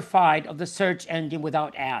terrified of the search engine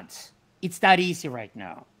without ads. It's that easy right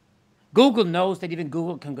now. Google knows that even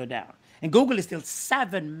Google can go down. And Google is still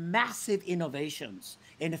 7 massive innovations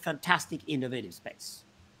in a fantastic innovative space.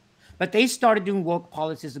 But they started doing woke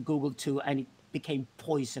policies at Google too, and it became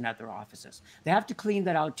poison at their offices. They have to clean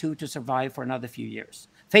that out too to survive for another few years.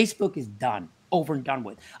 Facebook is done, over and done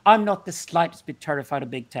with. I'm not the slightest bit terrified of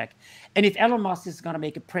big tech. And if Elon Musk is going to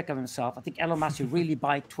make a prick of himself, I think Elon Musk should really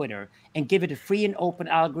buy Twitter and give it a free and open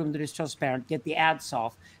algorithm that is transparent, get the ads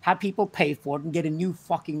off, have people pay for it, and get a new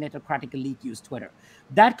fucking netocratic elite use Twitter.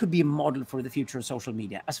 That could be a model for the future of social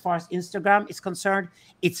media. As far as Instagram is concerned,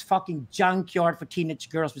 it's fucking junkyard for teenage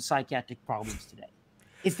girls with psychiatric problems today.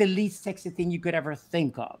 It's the least sexy thing you could ever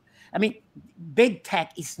think of. I mean, big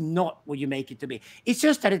tech is not what you make it to be. It's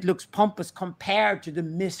just that it looks pompous compared to the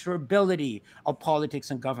miserability of politics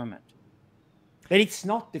and government. But it's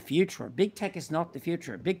not the future. Big tech is not the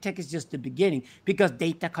future. Big tech is just the beginning, because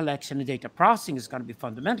data collection and data processing is going to be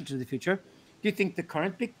fundamental to the future. Do you think the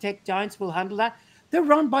current big tech giants will handle that? They're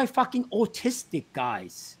run by fucking autistic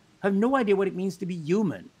guys. Have no idea what it means to be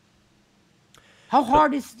human. How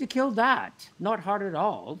hard is it to kill that? Not hard at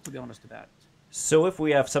all, to be honest about it. So if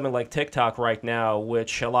we have something like TikTok right now,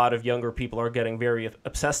 which a lot of younger people are getting very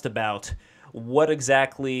obsessed about, what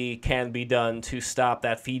exactly can be done to stop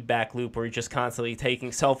that feedback loop where you're just constantly taking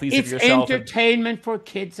selfies of yourself? It's entertainment for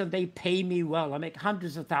kids, and they pay me well. I make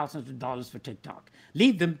hundreds of thousands of dollars for TikTok.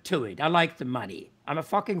 Leave them to it. I like the money. I'm a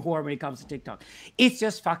fucking whore when it comes to TikTok. It's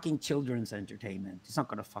just fucking children's entertainment. It's not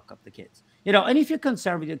going to fuck up the kids. You know, and if you're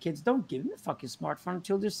concerned with your kids, don't give them a fucking smartphone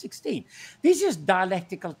until they're 16. This is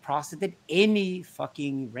dialectical process that any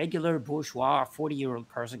fucking regular bourgeois 40-year-old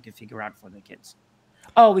person can figure out for their kids.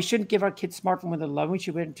 Oh, we shouldn't give our kids smartphone when they're 11. We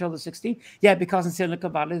should wait until they're 16. Yeah, because in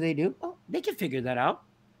Silicon Valley they do. Oh, they can figure that out.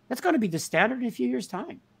 That's going to be the standard in a few years'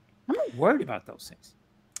 time. I'm not worried about those things.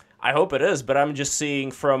 I hope it is, but I'm just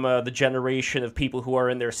seeing from the generation of people who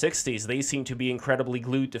are in their 60s, they seem to be incredibly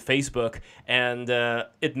glued to Facebook, and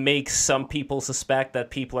it makes some people suspect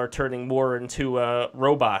that people are turning more into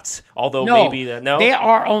robots, although maybe... No, they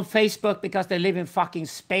are on Facebook because they live in fucking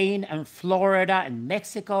Spain and Florida and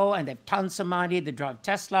Mexico, and they have tons of money, they drive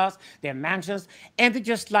Teslas, they have mansions, and they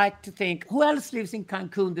just like to think, who else lives in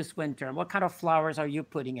Cancun this winter, and what kind of flowers are you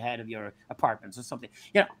putting ahead of your apartments or something?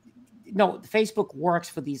 You know, no, Facebook works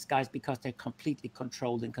for these guys because they're completely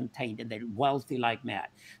controlled and contained, and they're wealthy like mad.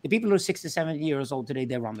 The people who are 60, 70 years old today,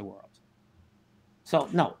 they run the world. So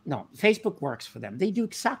no, Facebook works for them. They do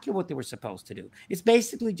exactly what they were supposed to do. It's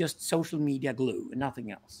basically just social media glue and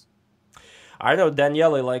nothing else. I know,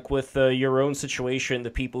 Daniele, like with your own situation,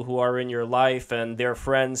 the people who are in your life and their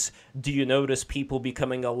friends, do you notice people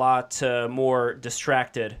becoming a lot more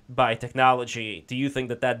distracted by technology? Do you think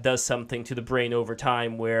that that does something to the brain over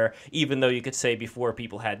time, where even though you could say before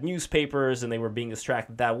people had newspapers and they were being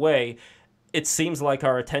distracted that way, it seems like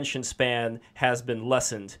our attention span has been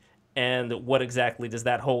lessened? And what exactly does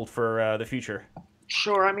that hold for the future?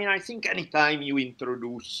 Sure. I mean, I think anytime you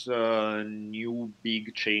introduce new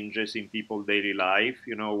big changes in people's daily life,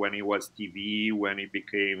 you know, when it was TV, when it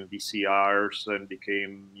became VCRs and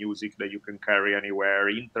became music that you can carry anywhere,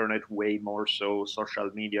 internet way more so, social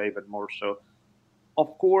media even more so,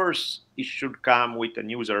 of course, it should come with a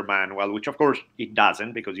user manual, which of course it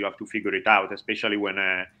doesn't, because you have to figure it out, especially when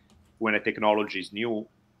a technology is new.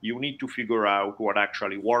 You need to figure out what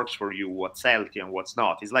actually works for you, what's healthy and what's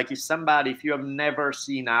not. It's like if you have never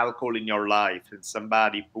seen alcohol in your life and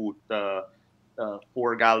somebody put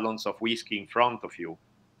 4 gallons of whiskey in front of you,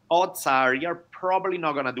 odds are you're probably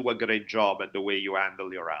not going to do a great job at the way you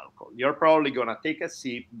handle your alcohol. You're probably going to take a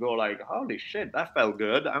sip, go like, holy shit, that felt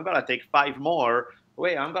good. I'm going to take 5 more.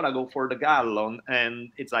 Wait, I'm going to go for the gallon.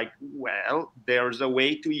 And it's like, well, there's a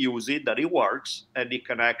way to use it that it works and it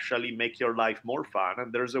can actually make your life more fun.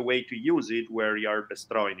 And there's a way to use it where you're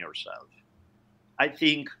destroying yourself. I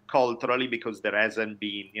think culturally, because there hasn't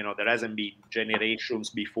been generations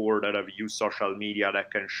before that have used social media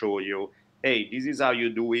that can show you, hey, this is how you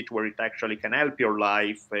do it, where it actually can help your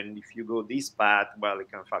life. And if you go this path, well, it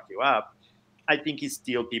can fuck you up. I think it's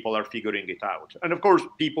still people are figuring it out. And of course,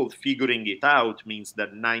 people figuring it out means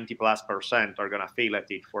that 90+% are going to fail at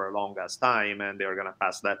it for a long ass time, and they're going to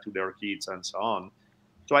pass that to their kids and so on.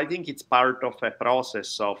 So I think it's part of a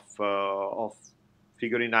process of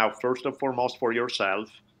figuring out, first and foremost, for yourself,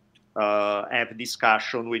 have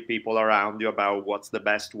discussion with people around you about what's the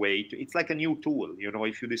best way to, it's like a new tool, you know,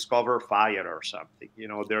 if you discover fire or something, you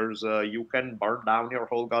know, there's you can burn down your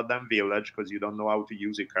whole goddamn village because you don't know how to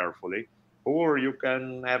use it carefully. Or you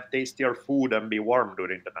can have tastier food and be warm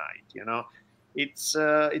during the night. You know,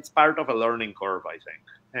 it's part of a learning curve, I think.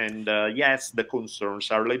 And yes, the concerns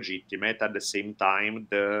are legitimate. At the same time,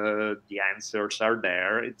 the answers are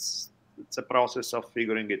there. It's a process of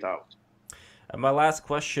figuring it out. My last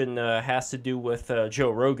question has to do with Joe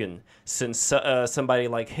Rogan, since somebody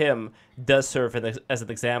like him does serve as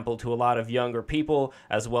an example to a lot of younger people,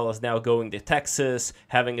 as well as now going to Texas,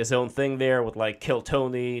 having his own thing there with like Kill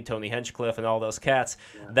Tony, Tony Hinchcliffe, and all those cats.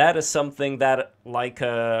 Yeah. That is something that, like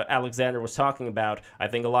Alexander was talking about, I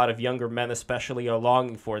think a lot of younger men especially are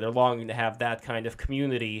longing for. They're longing to have that kind of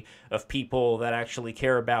community of people that actually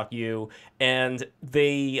care about you, and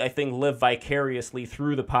they, I think, live vicariously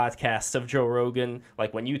through the podcasts of Joe Rogan.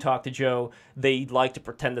 Like when you talk to Joe, they like to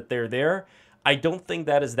pretend that they're there. I don't think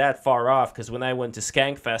that is that far off, because when I went to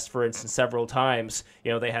Skankfest, for instance, several times,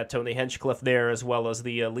 they had Tony Hinchcliffe there, as well as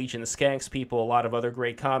the Legion of Skanks people, a lot of other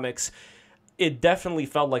great comics. It definitely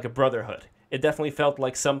felt like a brotherhood. It definitely felt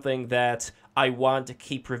like something that I want to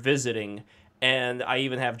keep revisiting, and I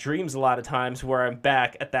even have dreams a lot of times where I'm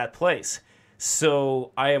back at that place.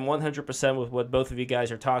 So I am 100% with what both of you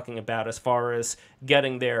guys are talking about as far as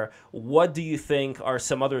getting there. What do you think are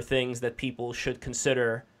some other things that people should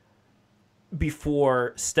consider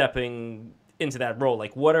before stepping into that role?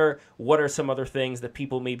 Like, what are some other things that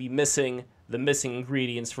people may be missing, the missing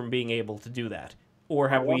ingredients from being able to do that? Or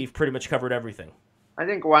have we pretty much covered everything? I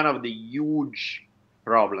think one of the huge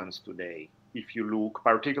problems today, if you look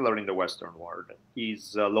particularly in the Western world,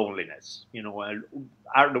 is loneliness.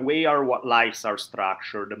 The way our lives are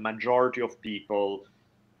structured, the majority of people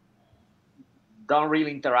don't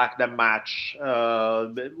really interact that much.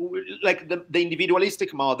 Like the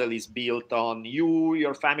individualistic model is built on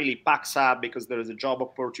your family packs up because there is a job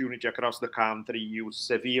opportunity across the country. You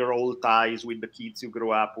sever old ties with the kids you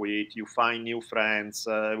grew up with. You find new friends,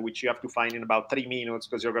 which you have to find in about 3 minutes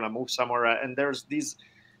because you're going to move somewhere. And there's this,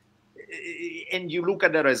 and you look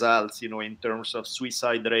at the results, in terms of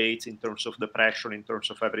suicide rates, in terms of depression, in terms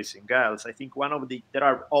of everything else. I think there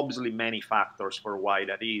are obviously many factors for why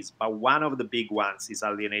that is, but one of the big ones is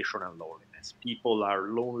alienation and loneliness. People are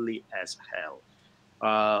lonely as hell.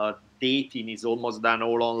 Dating is almost done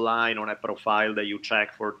all online on a profile that you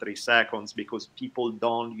check for 3 seconds, because people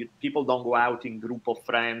don't go out in group of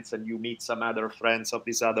friends and you meet some other friends of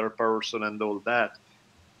this other person and all that.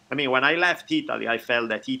 I mean, when I left Italy, I felt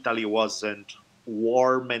that Italy wasn't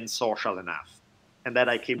warm and social enough. And then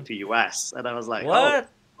I came to US and I was like, what?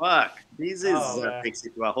 Oh, fuck, this takes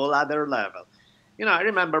it to a whole other level. I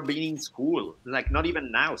remember being in school, like not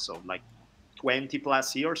even now, so like 20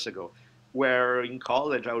 plus years ago, where in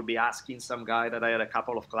college I would be asking some guy that I had a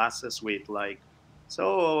couple of classes with, like,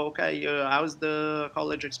 so, okay, how's the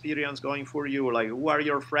college experience going for you? Like, who are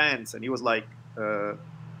your friends? And he was like,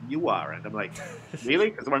 you are. And I'm like, really?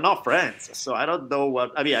 Because we're not friends. So I don't know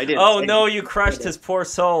what, I mean, I didn't. Oh, no, you crushed his poor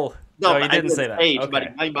soul. No, you didn't say that. Okay. But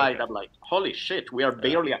in my mind, I'm like, holy shit, we are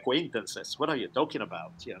barely acquaintances. What are you talking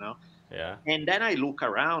about? Yeah. And then I look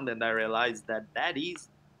around and I realize that is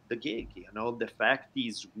the gig. The fact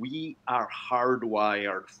is we are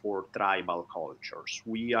hardwired for tribal cultures.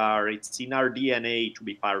 It's in our DNA to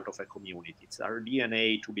be part of a community. It's our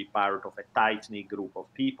DNA to be part of a tight-knit group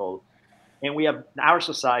of people. And we have our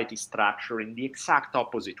society structured in the exact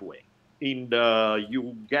opposite way.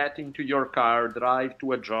 You get into your car, drive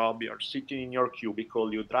to a job, you're sitting in your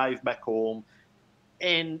cubicle, you drive back home,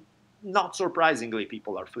 and not surprisingly,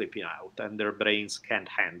 people are flipping out and their brains can't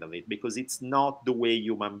handle it because it's not the way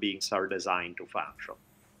human beings are designed to function.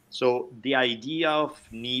 So the idea of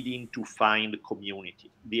needing to find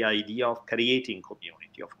community, the idea of creating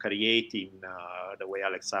community, of creating, the way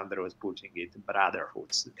Alexander was putting it,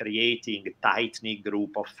 brotherhoods, creating a tight-knit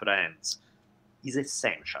group of friends is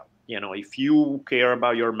essential. If you care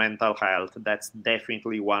about your mental health, that's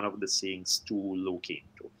definitely one of the things to look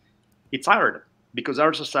into. It's hard because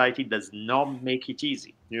our society does not make it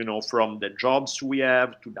easy. From the jobs we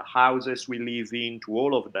have to the houses we live in to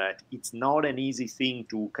all of that, it's not an easy thing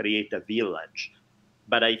to create a village.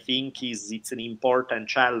 But I think it's an important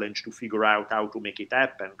challenge to figure out how to make it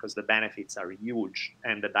happen, because the benefits are huge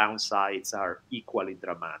and the downsides are equally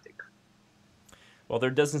dramatic. Well, there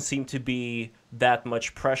doesn't seem to be that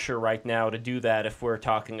much pressure right now to do that if we're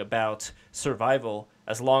talking about survival.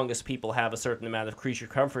 As long as people have a certain amount of creature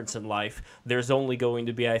comforts in life, there's only going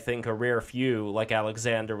to be, I think, a rare few, like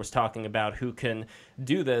Alexander was talking about, who can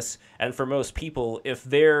do this. And for most people, if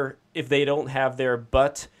they don't have their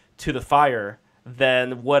butt to the fire,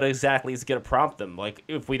 then what exactly is going to prompt them? Like,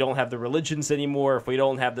 if we don't have the religions anymore, if we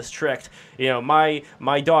don't have the strict, my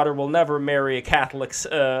daughter will never marry a Catholic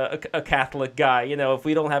guy. If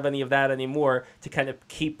we don't have any of that anymore to kind of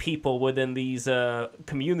keep people within these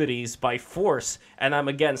communities by force, and I'm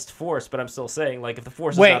against force, but I'm still saying, like, if the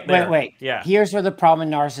force is not there. Wait. Yeah. Here's where the problem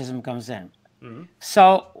in narcissism comes in. Mm-hmm.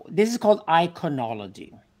 So this is called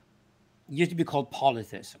iconology. It used to be called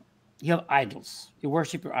polytheism. You have idols. You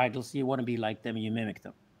worship your idols. You want to be like them and you mimic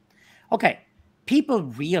them. Okay. People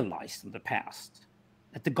realized in the past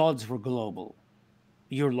that the gods were global.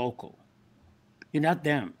 You're local. You're not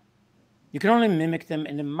them. You can only mimic them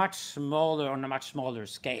on a much smaller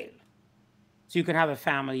scale. So you can have a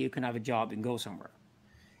family, you can have a job and go somewhere.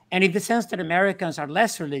 And in the sense that Americans are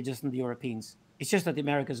less religious than the Europeans, it's just that the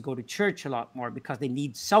Americans go to church a lot more because they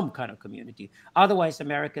need some kind of community. Otherwise,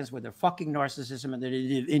 Americans, with their fucking narcissism and their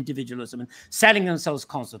individualism and selling themselves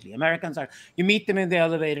constantly. Americans are, you meet them in the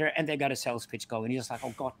elevator and they got a sales pitch going. You're just like,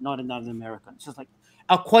 oh God, not another American. It's just like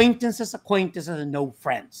acquaintances, and no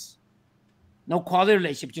friends. No quality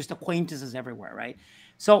relationship, just acquaintances everywhere, right?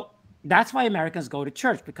 So that's why Americans go to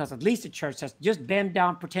church, because at least the church says, just bend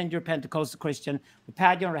down, pretend you're a Pentecostal Christian, we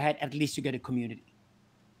pat you on the head, at least you get a community.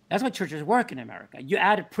 That's why churches work in America. You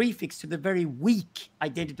add a prefix to the very weak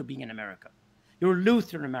identity of being in America. You're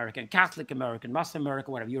Lutheran American, Catholic American, Muslim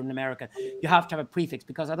American, whatever, you're an American. You have to have a prefix,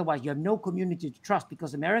 because otherwise you have no community to trust,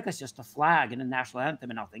 because America is just a flag and a national anthem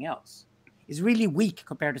and nothing else. It's really weak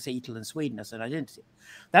compared to, say, Italy and Sweden as an identity.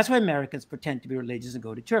 That's why Americans pretend to be religious and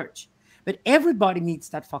go to church. But everybody needs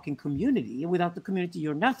that fucking community. And without the community,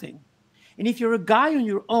 you're nothing. And if you're a guy on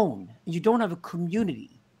your own and you don't have a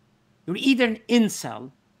community, you're either an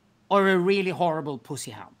incel or a really horrible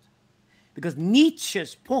pussy hound. Because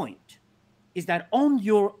Nietzsche's point is that on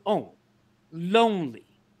your own, lonely,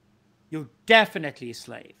 you're definitely a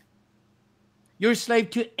slave. You're a slave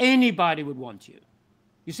to anybody who would want you.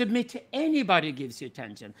 You submit to anybody who gives you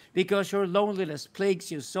attention, because your loneliness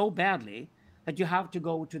plagues you so badly that you have to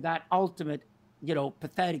go to that ultimate,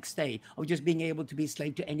 pathetic state of just being able to be a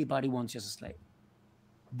slave to anybody who wants you as a slave.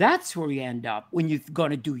 That's where you end up when you're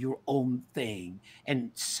going to do your own thing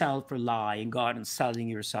and self-rely and go out and selling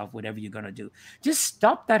yourself, whatever you're going to do. Just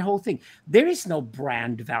stop that whole thing. There is no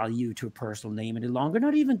brand value to a personal name any longer,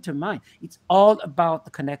 not even to mine. It's all about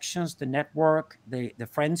the connections, the network, the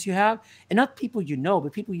friends you have, and not people you know,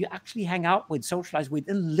 but people you actually hang out with, socialize with,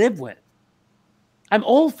 and live with. I'm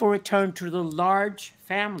all for return to the large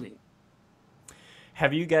family.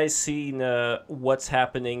 Have you guys seen what's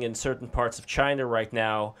happening in certain parts of China right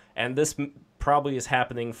now? And this probably is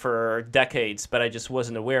happening for decades, but I just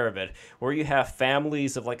wasn't aware of it. Where you have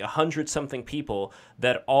families of like 100-something people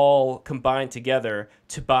that all combine together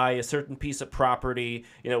to buy a certain piece of property,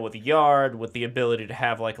 with a yard, with the ability to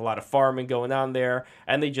have like a lot of farming going on there,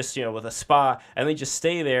 and they just, with a spa, and they just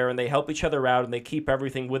stay there and they help each other out and they keep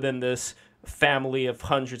everything within this family of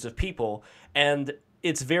hundreds of people. And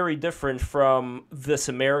it's very different from this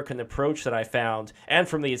American approach that I found, and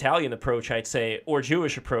from the Italian approach, I'd say, or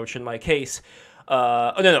Jewish approach in my case.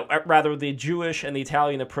 Rather the Jewish and the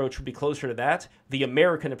Italian approach would be closer to that. The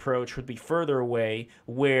American approach would be further away,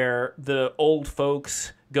 where the old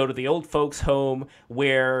folks go to the old folks' home,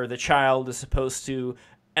 where the child is supposed to.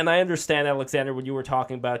 And I understand, Alexander, when you were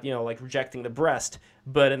talking about, like rejecting the breast,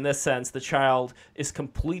 but in this sense, the child is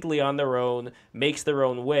completely on their own, makes their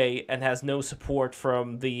own way, and has no support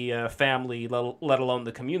from the family, let alone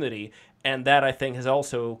the community. And that, I think, has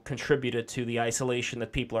also contributed to the isolation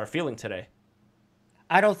that people are feeling today.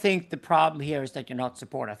 I don't think the problem here is that you're not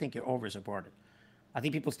supported. I think you're over-supported. I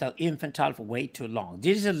think people stay infantile for way too long.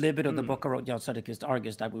 This is a little bit of the book I wrote, John Sudekist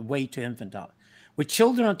argues that we're way too infantile. With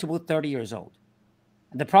children until 30 years old.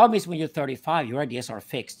 And the problem is when you're 35, your ideas are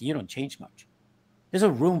fixed. You don't change much. There's no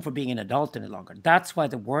room for being an adult any longer. That's why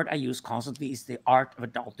the word I use constantly is the art of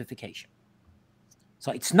adultification.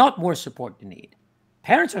 So it's not more support you need.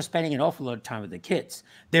 Parents are spending an awful lot of time with the kids.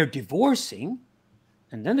 They're divorcing,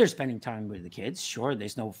 and then they're spending time with the kids. Sure,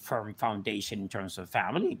 there's no firm foundation in terms of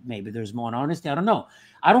family. Maybe there's more honesty. I don't know.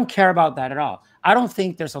 I don't care about that at all. I don't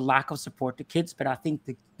think there's a lack of support to kids, but I think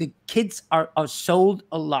the kids are sold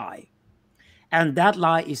a lie. And that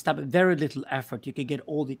lie is that with very little effort, you can get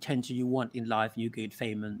all the attention you want in life. You can get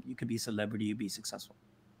fame, and you can be a celebrity, you be successful.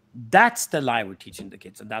 That's the lie we're teaching the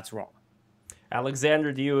kids, and that's wrong.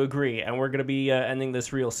 Alexander, do you agree? And we're going to be ending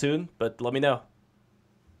this real soon, but let me know.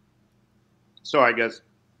 So I guess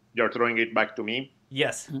you're throwing it back to me?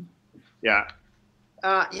 Yes. Mm-hmm. Yeah.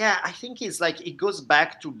 I think it's like it goes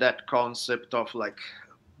back to that concept of like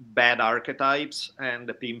bad archetypes and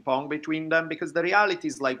the ping pong between them, because the reality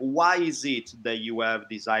is like, why is it that you have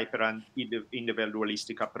this hyper and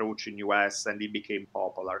individualistic approach in US and it became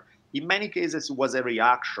popular? In many cases, it was a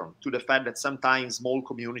reaction to the fact that sometimes small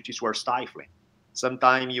communities were stifling.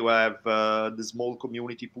 Sometimes you have the small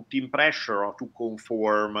community putting pressure to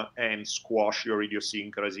conform and squash your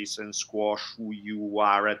idiosyncrasies and squash who you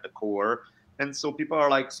are at the core. And so people are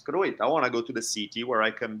like, screw it. I want to go to the city where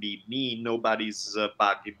I can be me. Nobody's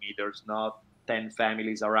bugging me. There's not 10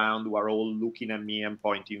 families around who are all looking at me and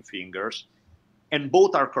pointing fingers. And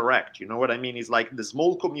both are correct. You know what I mean? It's like the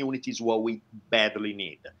small community is what we badly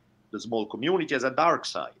need. The small community has a dark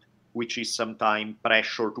side, which is sometimes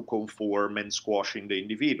pressure to conform and squashing the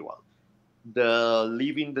individual. The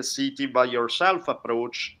living the city by yourself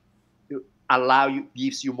approach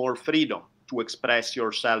gives you more freedom to express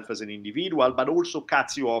yourself as an individual, but also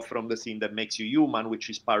cuts you off from the thing that makes you human, which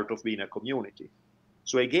is part of being a community.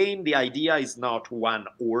 So again, the idea is not one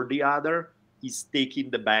or the other, is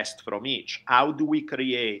taking the best from each. How do we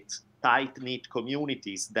create tight-knit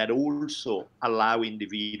communities that also allow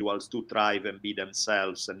individuals to thrive and be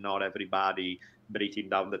themselves, and not everybody breathing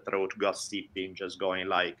down the throat, gossiping, just going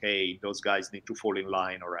like, hey, those guys need to fall in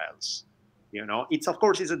line or else. You know, it's, of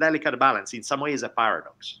course, it's a delicate balance. In some ways, a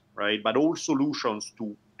paradox, right? But all solutions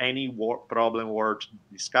to any problem worth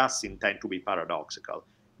discussing tend to be paradoxical,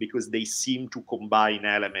 because they seem to combine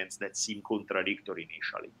elements that seem contradictory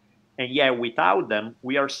initially. And yeah, without them,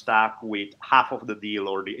 we are stuck with half of the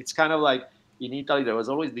deal. It's kind of like in Italy, there was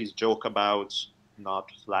always this joke about, not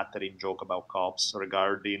flattering joke about cops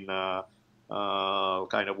regarding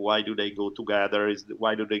kind of why do they go together?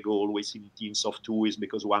 Why do they go always in teams of two? Is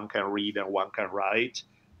because one can read and one can write.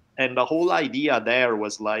 And the whole idea there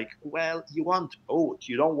was like, well, you want both.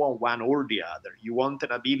 You don't want one or the other. You want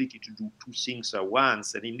an ability to do two things at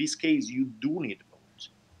once. And in this case, you do need both.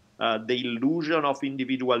 The illusion of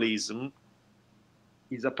individualism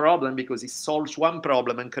is a problem because it solves one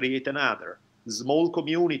problem and creates another. Small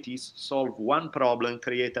communities solve one problem and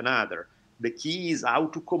create another. The key is how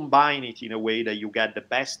to combine it in a way that you get the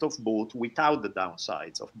best of both without the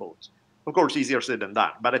downsides of both. Of course, easier said than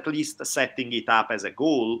done, but at least setting it up as a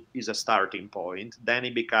goal is a starting point. Then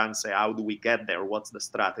it becomes how do we get there? What's the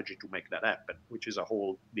strategy to make that happen? Which is a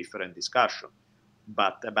whole different discussion.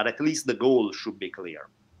 But at least the goal should be clear.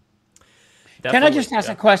 Definitely. Can I just ask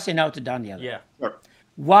a question now to Daniele? Yeah. Sure.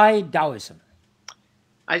 Why Taoism?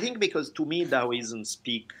 I think because to me, Taoism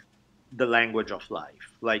speaks the language of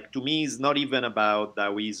life. Like, to me, it's not even about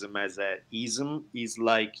Taoism as a ism. It's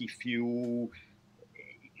like if you...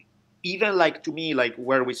 Even like to me, like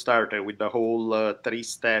where we started with the whole 3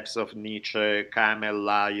 steps of Nietzsche, camel,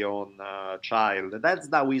 lion, child, that's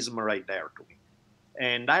Taoism right there to me.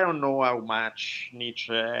 And I don't know how much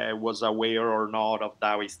Nietzsche was aware or not of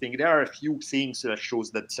Taoist thing. There are a few things that shows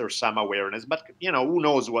that there's some awareness, but you know, who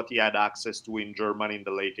knows what he had access to in Germany in the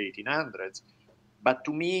late 1800s. But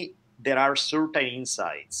to me, there are certain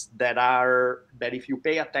insights that if you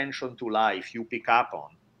pay attention to life, you pick up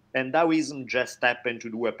on. And Taoism just happened to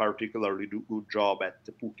do a particularly good job at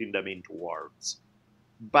putting them into words.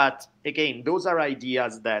 But again, those are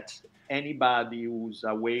ideas that anybody who's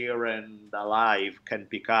aware and alive can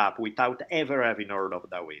pick up without ever having heard of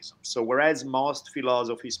Taoism. So whereas most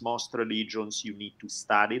philosophies, most religions, you need to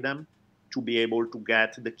study them to be able to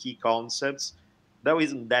get the key concepts,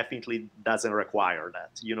 Taoism definitely doesn't require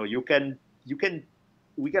that. You know,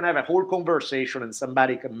 we can have a whole conversation and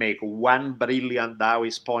somebody can make one brilliant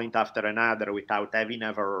Taoist point after another without having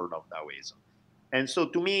ever heard of Taoism. And so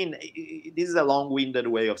to me, this is a long-winded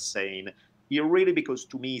way of saying it really, because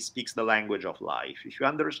to me, it speaks the language of life. If you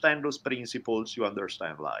understand those principles, you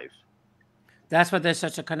understand life. That's why there's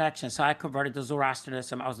such a connection. So I converted to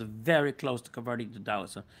Zoroastrianism. I was very close to converting to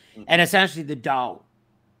Taoism. Mm-hmm. And essentially the Tao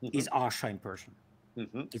is Asha in Persian.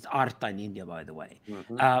 Mm-hmm. It's Artha in India, by the way.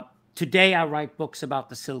 Mm-hmm. Today, I write books about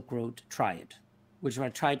the Silk Road Triad, which I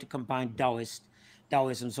try to combine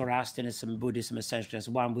Taoism, Zoroastrianism, Buddhism, essentially as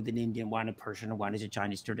one with an Indian, one in Persian, and one is a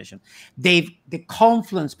Chinese tradition. The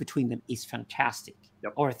confluence between them is fantastic.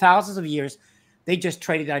 Yep. Over thousands of years, they just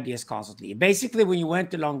traded ideas constantly. Basically, when you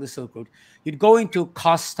went along the Silk Road, you'd go into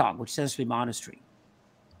Kastag, which is essentially a monastery,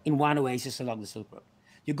 in one oasis along the Silk Road.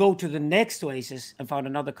 You go to the next oasis and found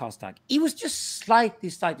another Kastag. It was just slightly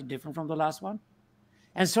different from the last one.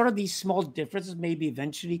 And sort of these small differences maybe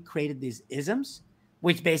eventually created these isms,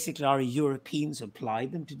 which basically are Europeans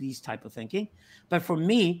applied them to these type of thinking. But for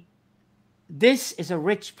me, this is a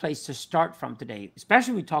rich place to start from today,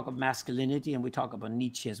 especially when we talk of masculinity and we talk about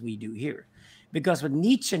Nietzsche as we do here. Because what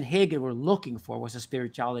Nietzsche and Hegel were looking for was a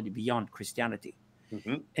spirituality beyond Christianity.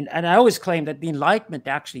 Mm-hmm. And I always claim that the Enlightenment,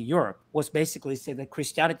 actually Europe, was basically saying that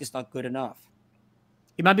Christianity is not good enough.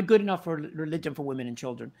 It might be good enough for religion for women and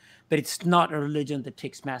children, but it's not a religion that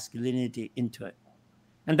takes masculinity into it.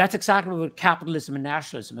 And that's exactly what capitalism and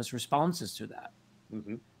nationalism as responses to that.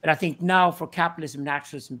 Mm-hmm. But I think now for capitalism and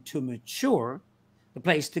nationalism to mature, the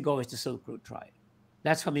place to go is the Silk Road Triad.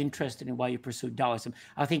 That's why I'm interested in why you pursue Taoism.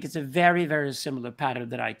 I think it's a very, very similar pattern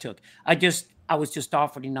that I took. I was just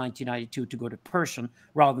offered in 1992 to go to Persian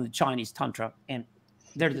rather than the Chinese Tantra, and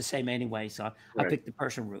they're the same anyway, so I picked the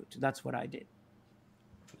Persian route. That's what I did.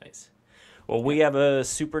 Nice. Well, we have a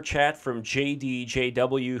super chat from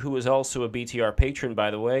JDJW, who is also a BTR patron,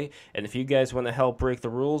 by the way. And if you guys want to help break the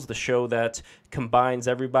rules, the show that combines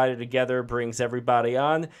everybody together, brings everybody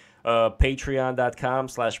on,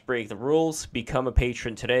 patreon.com/break the rules. Become a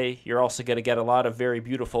patron today. You're also going to get a lot of very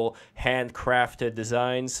beautiful handcrafted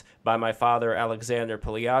designs by my father, Alexander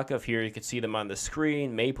Polyakov. Here you can see them on the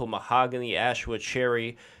screen. Maple, mahogany, ashwood,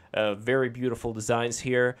 cherry. Very beautiful designs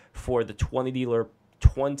here for the $20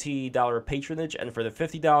 patronage, and for the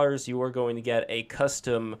 $50 you are going to get a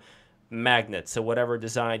custom magnet. So whatever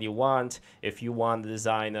design you want, if you want the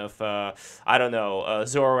design of I don't know,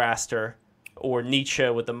 Zoroaster or Nietzsche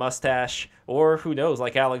with the mustache, or who knows,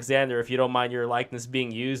 like Alexander, if you don't mind your likeness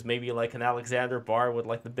being used, maybe like an Alexander Bar with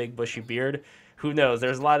like the big bushy beard. Who knows?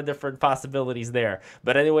 There's a lot of different possibilities there.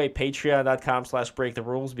 But anyway, patreon.com/break the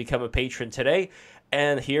rules. Become a patron today.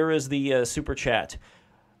 And here is the super chat.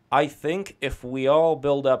 I think if we all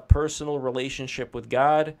build up personal relationship with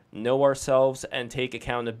God, know ourselves, and take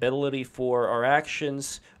accountability for our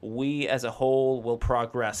actions, we as a whole will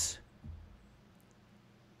progress.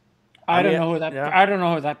 I don't know who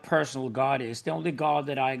that personal God is. The only God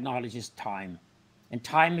that I acknowledge is time. And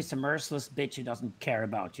time is a merciless bitch who doesn't care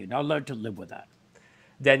about you. Now learn to live with that.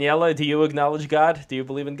 Daniela, do you acknowledge God? Do you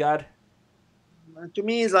believe in God? To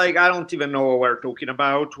me, it's like I don't even know what we're talking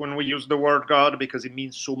about when we use the word God, because it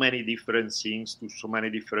means so many different things to so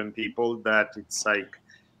many different people that it's like,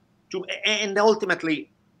 and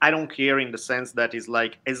ultimately, I don't care in the sense that it's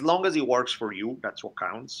like, as long as it works for you, that's what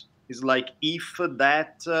counts. It's like, if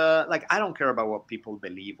that, like, I don't care about what people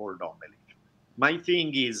believe or don't believe. My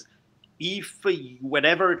thing is, if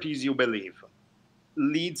whatever it is you believe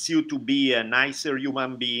leads you to be a nicer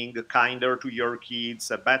human being, kinder to your kids,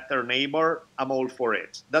 a better neighbor, I'm all for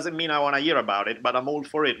it. Doesn't mean I want to hear about it, but I'm all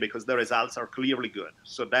for it because the results are clearly good.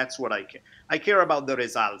 So that's what I care. I care about the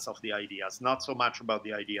results of the ideas, not so much about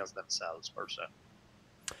the ideas themselves, per se.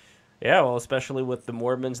 Yeah, well, especially with the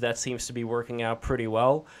Mormons, that seems to be working out pretty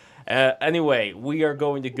well. Anyway, we are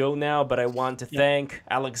going to go now, but I want to thank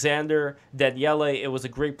Alexander, Daniele. It was a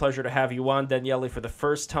great pleasure to have you on, Daniele, for the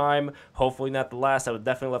first time. Hopefully not the last. I would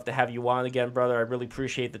definitely love to have you on again, brother. I really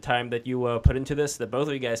appreciate the time that you put into this, that both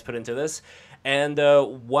of you guys put into this. And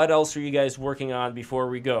what else are you guys working on before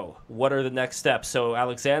we go? What are the next steps? So,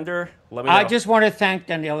 Alexander, let me know. I just want to thank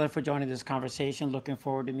Daniele for joining this conversation. Looking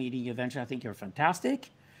forward to meeting you eventually. I think you're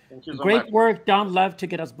fantastic. Thank you so Great much. work done, Lev, to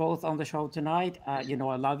get us both on the show tonight. You know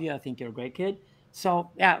I love you. I think you're a great kid.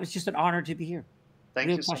 So, yeah, it was just an honor to be here. Thank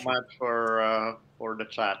you so much for the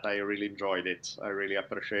chat. I really enjoyed it. I really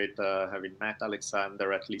appreciate having met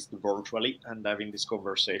Alexander, at least virtually, and having this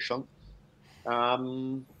conversation.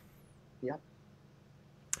 Yeah.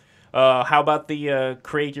 How about the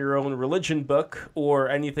Create Your Own Religion book or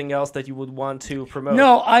anything else that you would want to promote?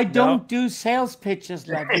 No, I don't do sales pitches,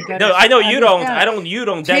 Lev. No, I know you don't. You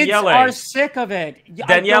don't. Kids Daniele are sick of it.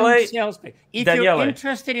 Daniele, I don't sales pitch. If you're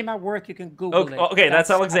interested in my work, you can Google it. Okay, that's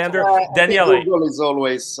Alexander. Daniele. I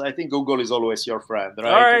think Google is always your friend, right?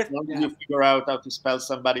 All right. As long as you figure out how to spell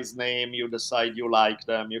somebody's name, you decide you like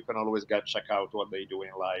them, you can always check out what they do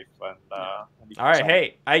in life. And all right,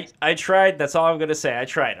 hey, I tried. That's all I'm going to say. I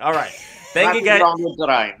tried. All right. Thank you, guys.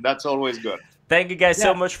 That's always good. Thank you guys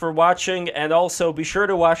so much for watching, and also be sure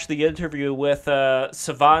to watch the interview with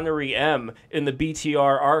Savannah M in the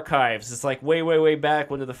BTR archives. It's like way back,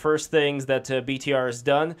 one of the first things that BTR has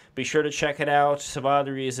done. Be sure to check it out.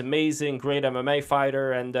 Savannah is amazing, great MMA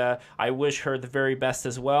fighter, and I wish her the very best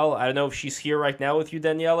as well. I don't know if she's here right now with you,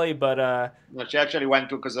 Daniele, but... No, she actually went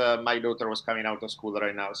to, because my daughter was coming out of school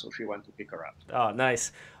right now, so she went to pick her up. Oh,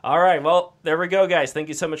 nice. All right, well, there we go, guys. Thank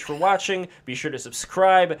you so much for watching. Be sure to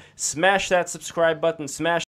subscribe, smash that subscribe button, smash